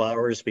couple of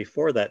hours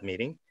before that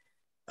meeting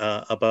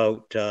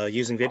about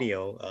using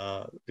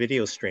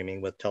video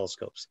streaming with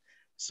telescopes.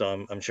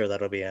 So I'm sure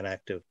that'll be an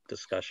active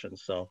discussion.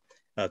 So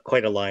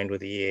quite aligned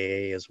with the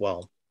EAA as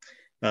well.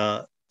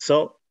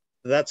 So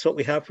that's what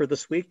we have for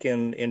this week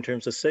in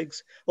terms of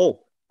SIGs.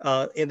 Oh,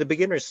 in the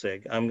beginner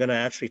SIG, I'm going to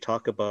actually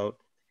talk about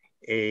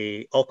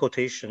a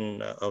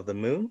occultation of the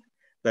moon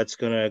that's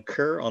going to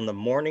occur on the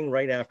morning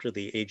right after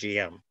the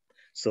AGM.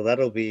 So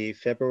that'll be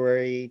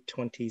February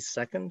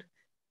 22nd,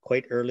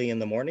 quite early in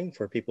the morning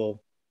for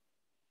people,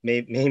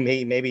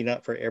 maybe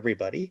not for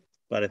everybody,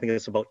 but I think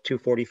it's about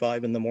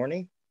 2:45 in the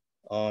morning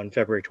on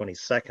February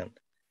 22nd.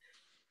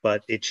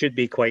 But it should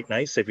be quite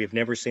nice. If you've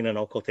never seen an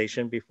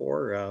occultation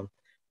before,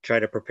 try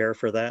to prepare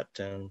for that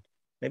and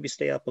maybe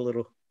stay up a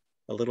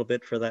little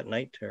bit for that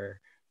night,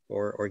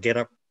 or get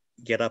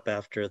up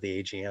after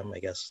the AGM, I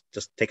guess.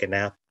 Just take a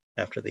nap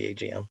after the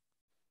AGM.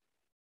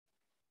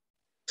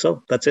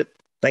 So that's it.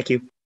 Thank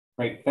you.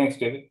 Great, thanks,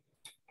 David.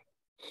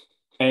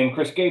 And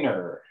Chris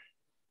Gainor,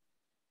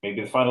 maybe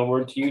the final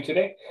word to you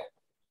today.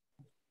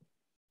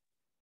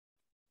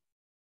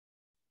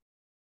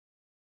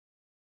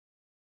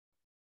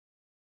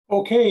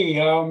 Okay,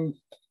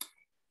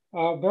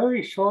 a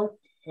very short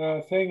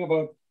thing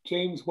about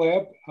James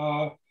Webb.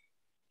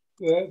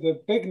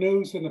 the big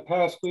news in the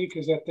past week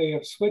is that they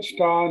have switched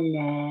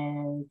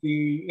on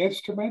the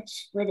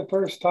instruments for the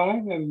first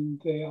time,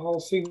 and they all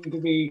seem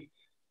to be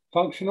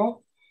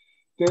functional.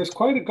 There's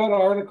quite a good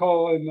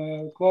article in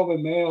the Globe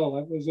and Mail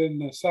that was in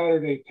the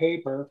Saturday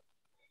paper,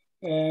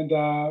 and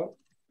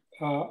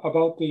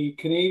about the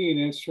Canadian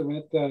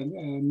instrument, the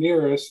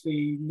NIRISS,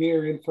 the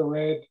Near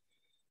Infrared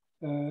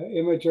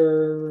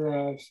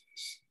Imager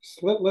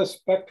Slitless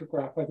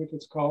Spectrograph, I think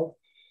it's called.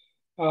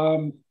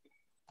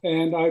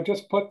 And I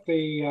just put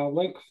the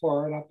link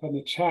for it up in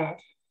the chat.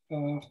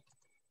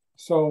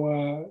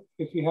 So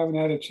if you haven't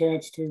had a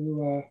chance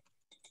to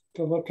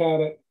look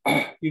at it,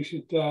 you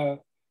should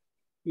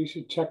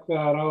check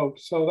that out.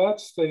 So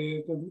that's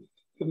the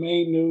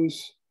main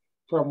news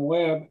from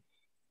Webb.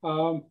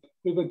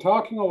 We've been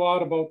talking a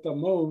lot about the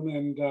moon,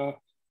 and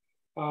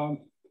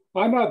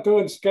I'm not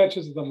doing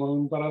sketches of the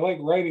moon, but I like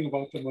writing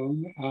about the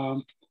moon.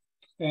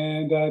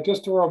 And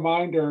just a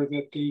reminder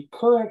that the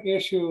current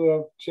issue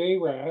of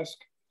JWST,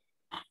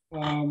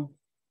 I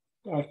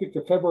think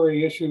the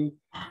February issue,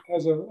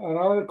 has an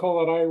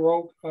article that I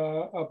wrote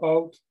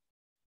about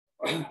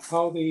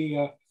how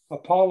the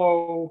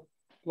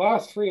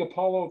last 3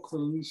 Apollo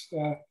crews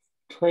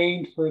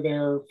trained for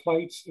their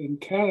flights in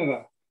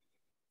Canada,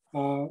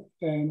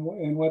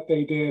 and what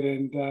they did.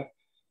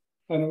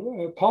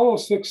 And Apollo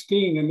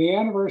 16, and the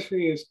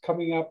anniversary is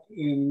coming up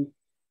in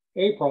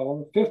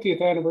April, the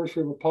 50th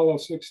anniversary of Apollo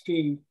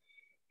 16.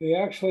 They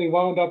actually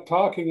wound up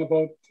talking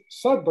about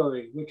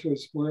Sudbury, which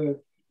was where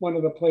one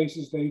of the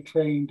places they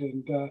trained.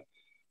 And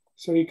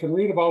so you can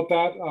read about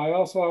that. I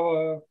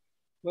also,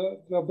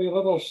 there'll be a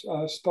little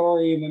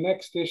story in the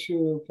next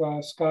issue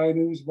of Sky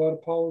News about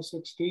Apollo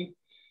 16,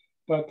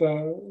 but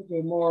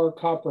the more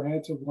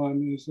comprehensive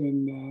one is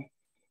in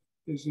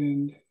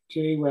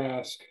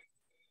JWST.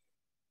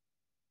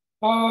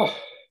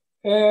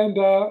 And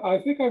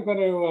I think I'm going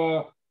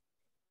to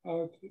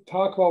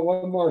talk about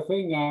one more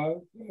thing,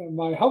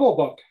 my Hubble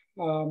book.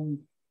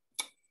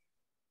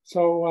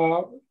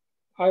 So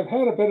I've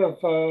had a bit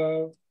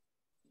of,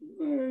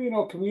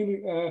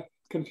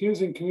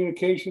 confusing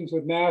communications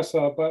with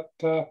NASA, but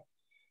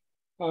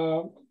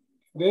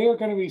they are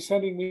going to be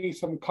sending me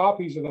some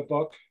copies of the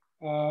book,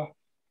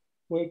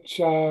 which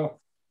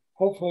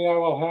hopefully I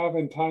will have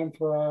in time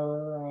for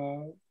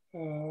our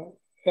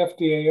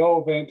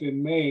FDAO event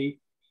in May.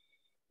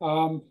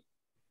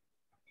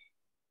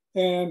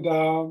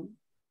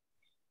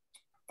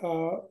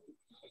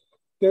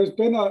 There's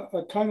been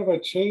a kind of a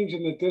change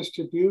in the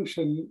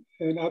distribution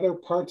in other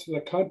parts of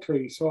the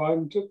country. So I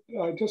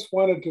just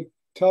wanted to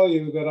tell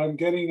you that I'm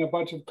getting a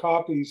bunch of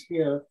copies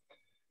here,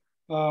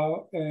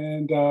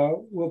 and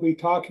we'll be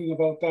talking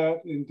about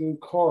that in due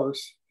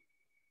course.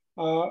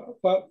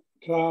 But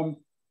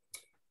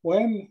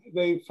when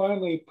they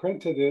finally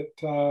printed it,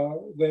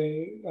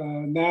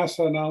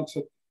 NASA announced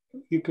that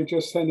you could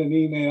just send an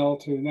email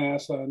to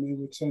NASA and they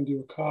would send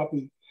you a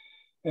copy.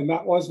 And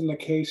that wasn't the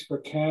case for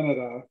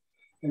Canada.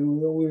 And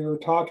we were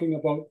talking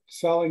about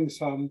selling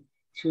some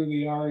through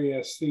the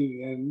RASC,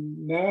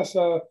 and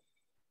NASA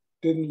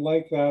didn't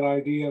like that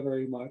idea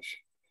very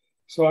much.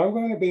 So I'm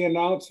going to be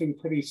announcing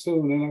pretty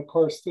soon. And of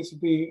course, this will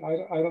be,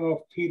 I don't know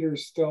if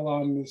Peter's still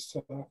on this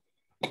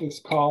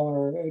call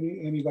or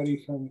anybody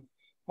from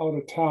out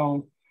of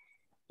town,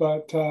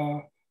 but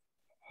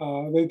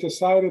they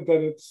decided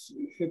that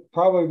it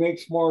probably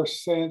makes more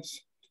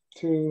sense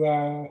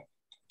to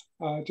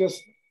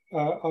just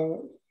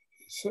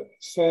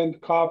send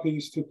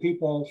copies to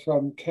people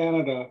from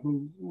Canada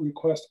who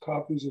request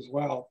copies as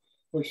well,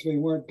 which they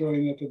weren't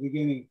doing at the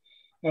beginning.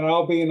 And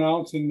I'll be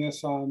announcing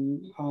this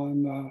on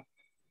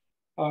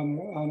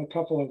a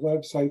couple of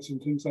websites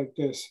and things like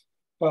this.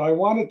 But I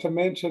wanted to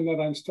mention that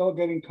I'm still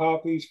getting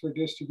copies for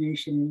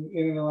distribution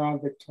in and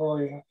around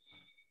Victoria.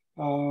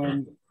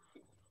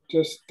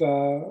 Just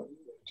so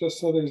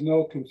there's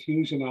no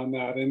confusion on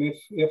that. And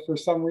if for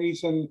some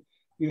reason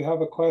you have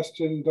a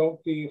question,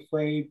 don't be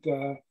afraid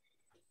to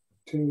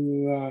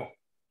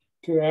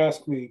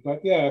ask me.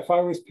 But yeah, if I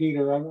was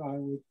Peter, I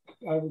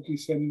would be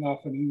sending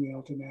off an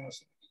email to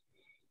NASA.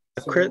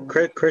 So,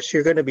 Chris,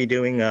 you're going to be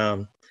doing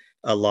a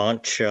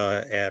launch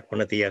at one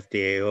of the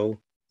FDAO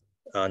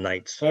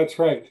nights. That's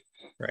right.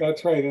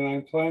 That's right. And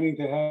I'm planning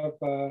to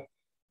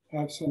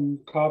have some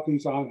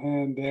copies on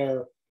hand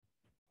there.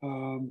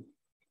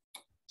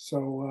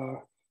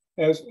 So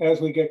as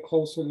we get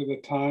closer to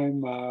the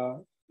time,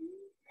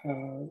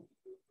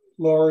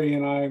 Lauri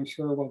and I, I'm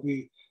sure, will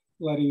be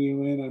letting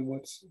you in on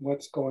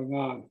what's going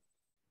on.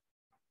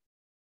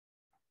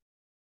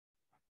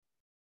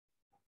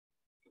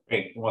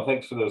 Great. Well,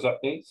 thanks for those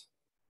updates.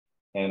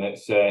 And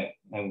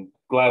I'm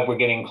glad we're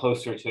getting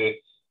closer to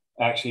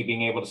actually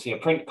being able to see a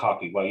print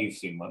copy. Well, you've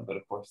seen one, but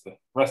of course the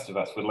rest of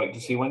us would like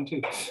to see one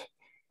too.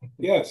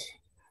 Yes.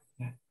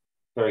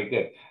 Very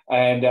good.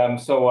 And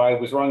so I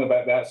was wrong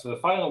about that. So the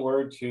final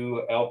word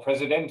to El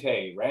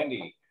Presidente,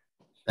 Randy.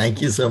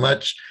 Thank you so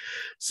much.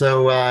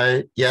 So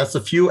yes,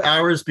 a few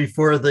hours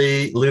before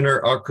the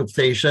lunar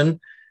occultation,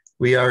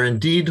 we are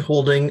indeed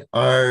holding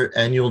our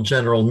annual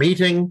general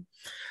meeting.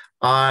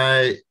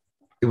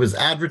 it was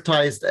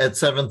advertised at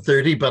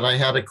 7:30, but I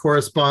had a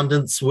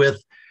correspondence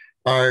with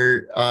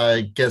our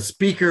guest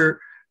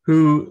speaker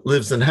who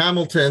lives in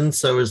Hamilton,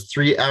 so is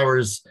 3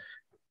 hours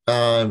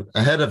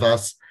ahead of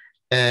us.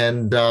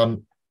 And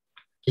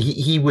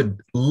he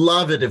would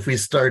love it if we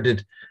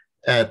started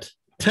at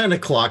 10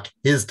 o'clock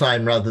his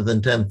time rather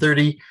than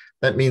 10:30.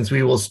 That means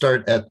we will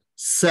start at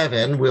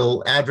 7.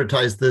 We'll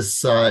advertise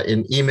this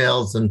in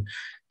emails and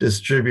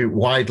distribute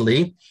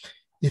widely.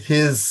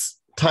 His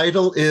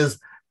title is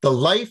The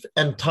Life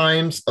and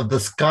Times of the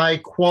Sky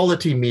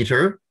Quality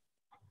Meter.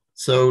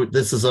 So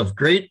this is of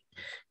great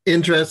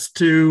interest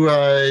to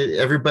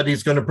everybody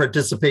who's going to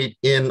participate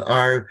in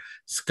our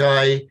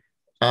sky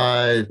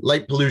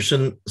light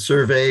pollution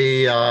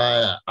survey,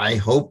 I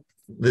hope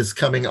this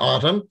coming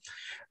autumn.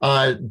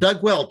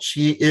 Doug Welch,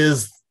 he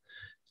is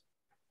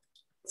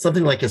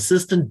something like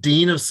Assistant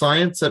Dean of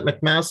Science at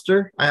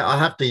McMaster.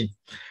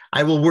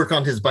 I will work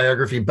on his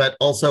biography, but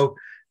also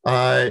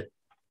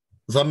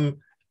some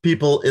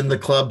people in the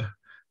club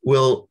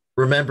will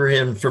remember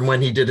him from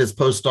when he did his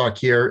postdoc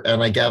here,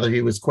 and I gather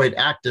he was quite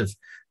active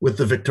with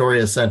the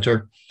Victoria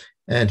Centre,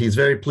 and he's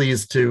very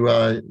pleased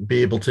to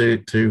be able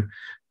to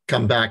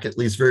come back, at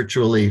least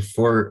virtually,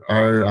 for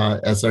our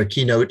as our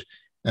keynote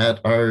at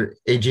our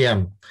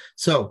AGM.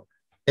 So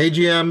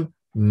AGM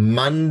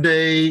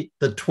Monday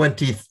the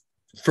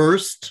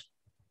 21st,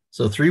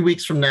 so 3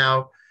 weeks from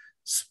now,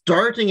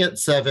 starting at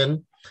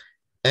 7,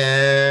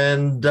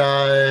 and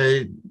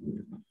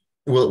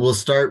we'll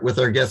start with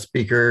our guest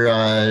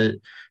speaker,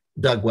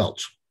 Doug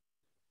Welch.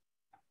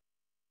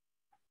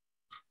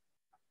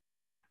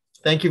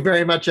 Thank you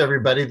very much,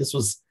 everybody. This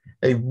was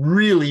a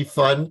really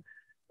fun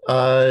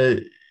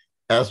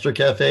Astro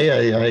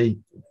Cafe. I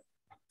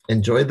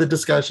enjoy the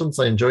discussions.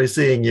 I enjoy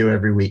seeing you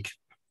every week.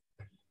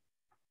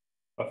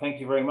 Well, thank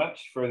you very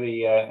much for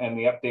the and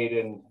the update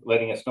and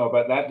letting us know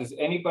about that. Does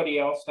anybody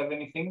else have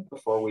anything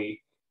before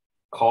we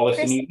call this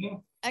an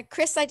evening?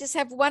 Chris, I just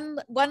have one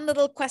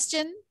little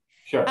question.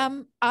 Sure.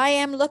 I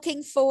am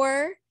looking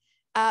for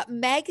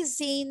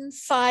magazine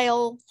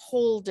file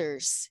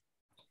holders.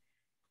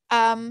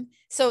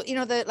 So you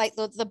know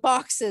the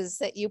boxes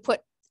that you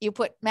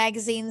put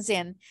magazines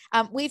in.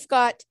 We've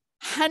got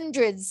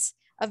hundreds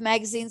of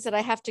magazines that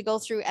I have to go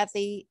through at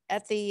the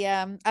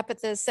up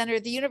at the center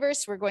of the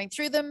universe. We're going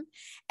through them,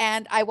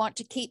 and I want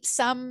to keep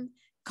some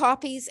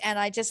copies, and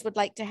I just would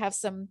like to have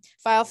some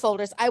file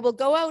folders. I will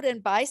go out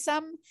and buy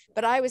some,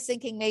 but I was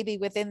thinking maybe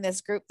within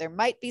this group there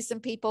might be some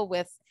people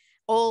with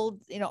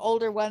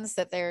older ones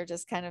that they're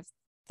just kind of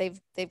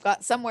they've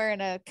got somewhere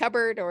in a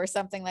cupboard or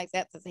something like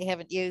that they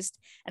haven't used.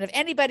 And if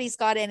anybody's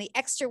got any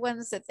extra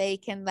ones that they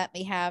can let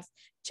me have,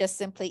 just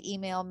simply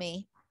email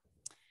me.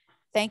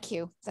 Thank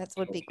you. That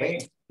would be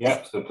great.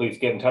 Yeah, so please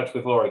get in touch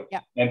with Lauri.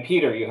 Yeah. And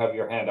Peter, you have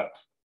your hand up.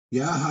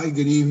 Yeah, hi,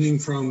 good evening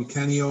from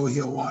Kenio,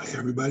 Hawaii,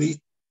 everybody.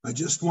 I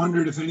just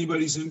wondered if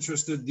anybody's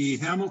interested. The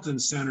Hamilton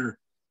Center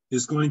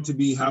is going to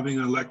be having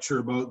a lecture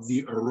about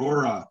the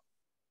aurora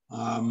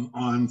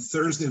on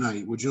Thursday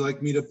night. Would you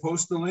like me to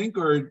post the link,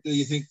 or do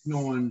you think no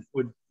one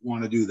would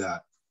want to do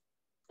that?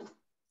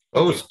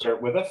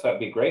 Start with us, that'd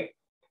be great.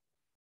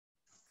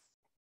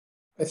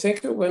 I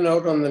think it went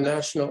out on the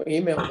national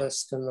email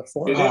list in the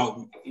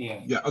forum.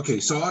 Yeah.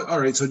 Okay. So, all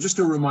right. So just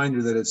a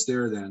reminder that it's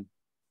there then.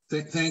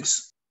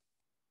 Thanks.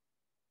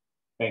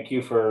 Thank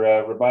you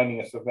for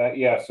reminding us of that.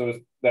 Yeah. So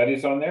that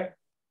is on there.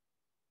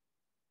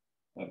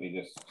 Let me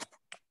just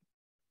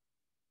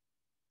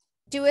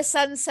do a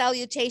sun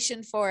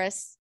salutation for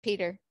us,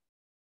 Peter.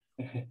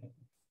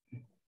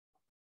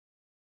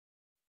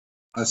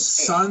 A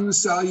sun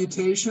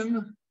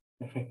salutation?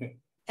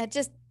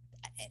 Just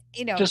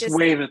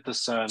wave at the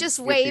sun. Just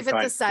wave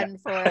at the sun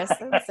for us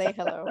and say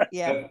hello.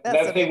 Yeah.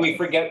 That thing we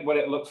forget what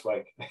it looks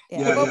like.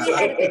 Yeah. Well, we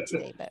had a bit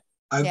today, but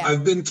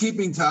I've been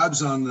keeping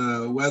tabs on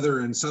the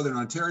weather in Southern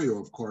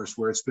Ontario, of course,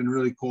 where it's been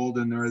really cold,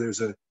 and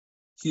there's a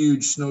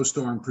huge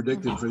snowstorm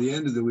predicted for the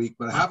end of the week,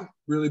 but I haven't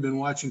really been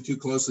watching too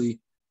closely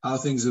how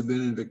things have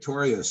been in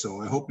Victoria.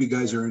 So I hope you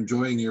guys are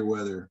enjoying your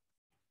weather.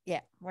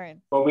 Yeah, we're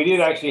in. Well, we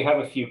did actually have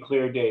a few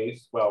clear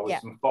days, with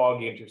some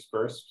fog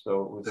interspersed.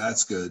 So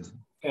that's good.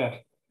 Yeah.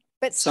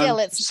 But still,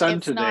 it's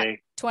today. Not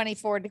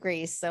 24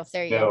 degrees. So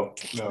there you go.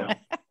 No.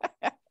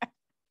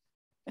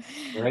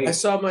 Right. I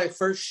saw my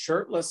first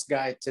shirtless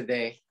guy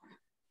today.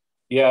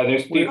 Yeah,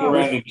 there's people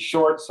around in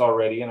shorts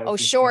already. And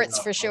shorts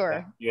for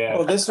sure. Yeah.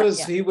 Well, this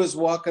was, he was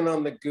walking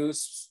on the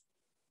Goose,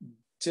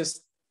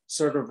 just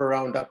sort of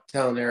around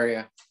Uptown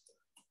area.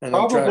 And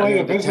I'm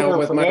driving to town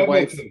with my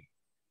wife.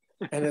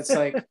 And it's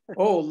like,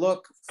 oh,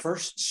 look,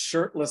 first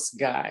shirtless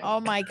guy.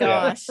 Oh my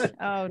gosh.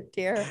 Oh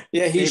dear.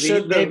 Yeah, he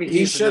should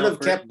have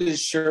kept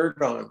his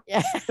shirt on.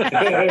 Yeah.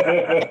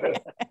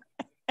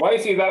 Why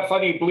is he that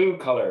funny blue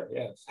color?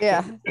 Yes.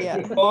 Yeah.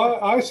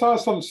 Well, I saw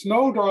some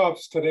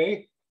snowdrops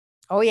today.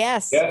 Oh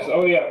yes. Yes.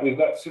 Oh yeah. We've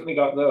certainly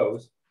got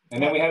those.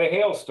 And then we had a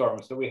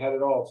hailstorm, so we had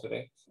it all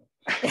today.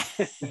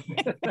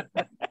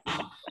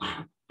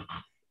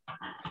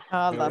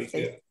 Oh,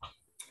 lovely.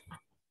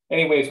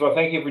 Anyways, well,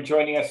 thank you for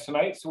joining us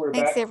tonight. So we're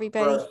back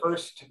everybody. for our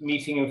first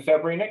meeting in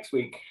February next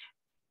week.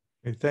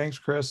 Okay, thanks,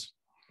 Chris.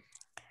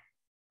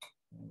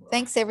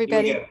 Thanks,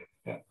 everybody.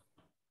 Yeah.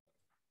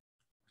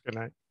 Good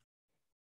night.